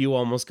trouble you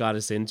almost got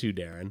us into,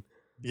 Darren.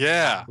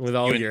 Yeah. With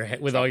all your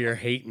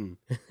hating.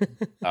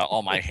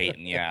 All my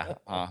hating, yeah.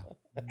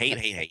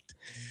 Hate.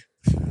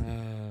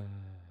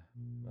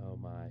 Oh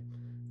my.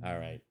 All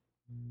right.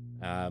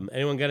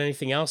 Anyone got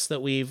anything else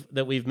that we've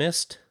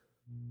missed?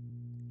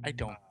 I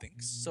don't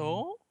think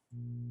so.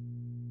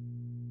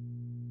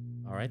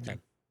 All right then.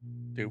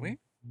 Do we?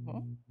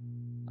 Well,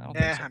 I don't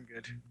think so. I'm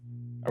good.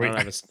 I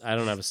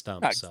don't have a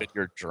stump. Not So good,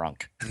 you're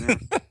drunk.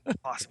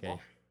 Possible.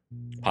 okay.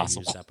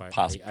 Possible. I've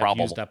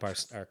Probable. used up our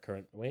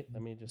current. Wait,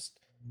 let me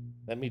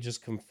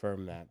just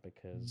confirm that,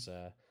 because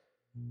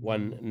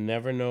one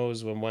never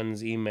knows when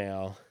one's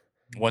email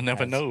One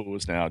never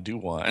knows now, do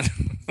one.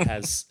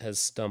 has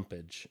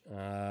stumpage.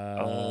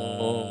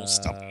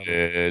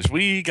 Stumpage.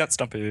 We got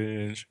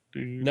stumpage.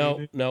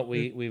 No,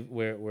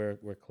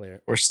 we're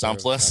clear. We're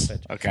stumpless.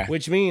 Stumpage. Okay.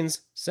 Which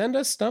means send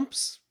us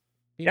stumps,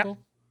 people.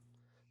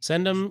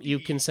 Send them. You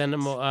can send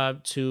them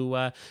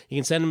to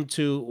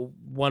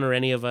one or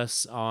any of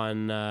us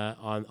on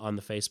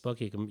the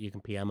Facebook. You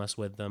can PM us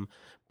with them,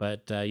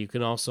 but you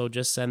can also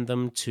just send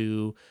them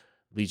to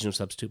Legion of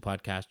Substitute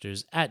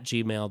Podcasters at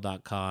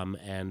gmail.com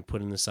and put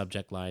in the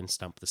subject line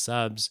 "Stump the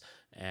Subs,"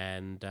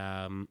 and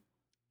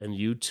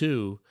you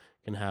too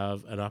can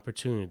have an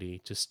opportunity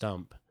to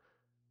stump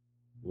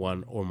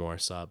one or more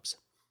subs.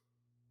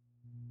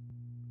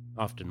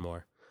 Often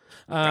more.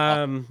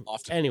 Often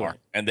Anyway. more.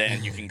 And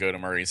then you can go to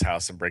Murray's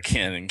house and break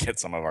in and get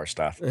some of our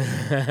stuff.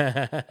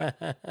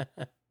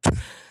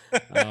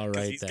 All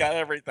right. He's got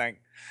everything.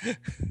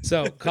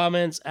 So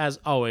comments, as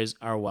always,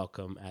 are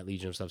welcome at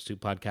Legion of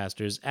Substitute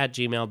Podcasters at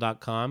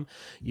gmail.com.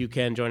 You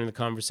can join in the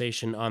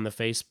conversation on the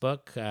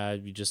Facebook.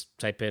 You just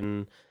type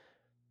in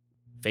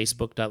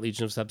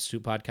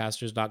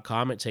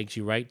facebook.legionofsubstitutepodcasters.com. It takes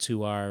you right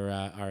to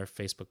our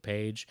Facebook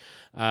page.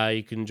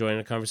 You can join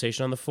a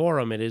conversation on the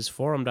forum. It is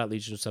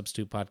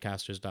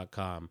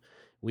forum.legionofsubstitutepodcasters.com.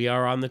 We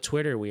are on the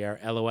Twitter. We are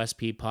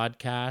LOSP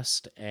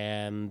Podcast.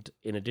 And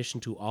in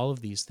addition to all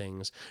of these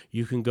things,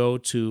 you can go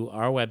to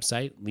our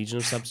website,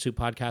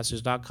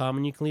 legionofsubstitutepodcasters.com,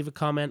 and you can leave a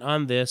comment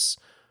on this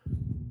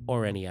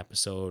or any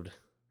episode.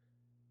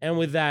 And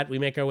with that, we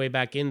make our way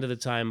back into the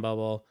time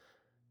bubble,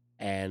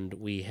 and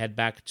we head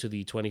back to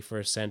the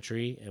 21st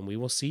century, and we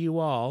will see you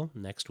all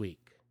next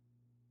week.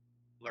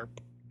 Lerp.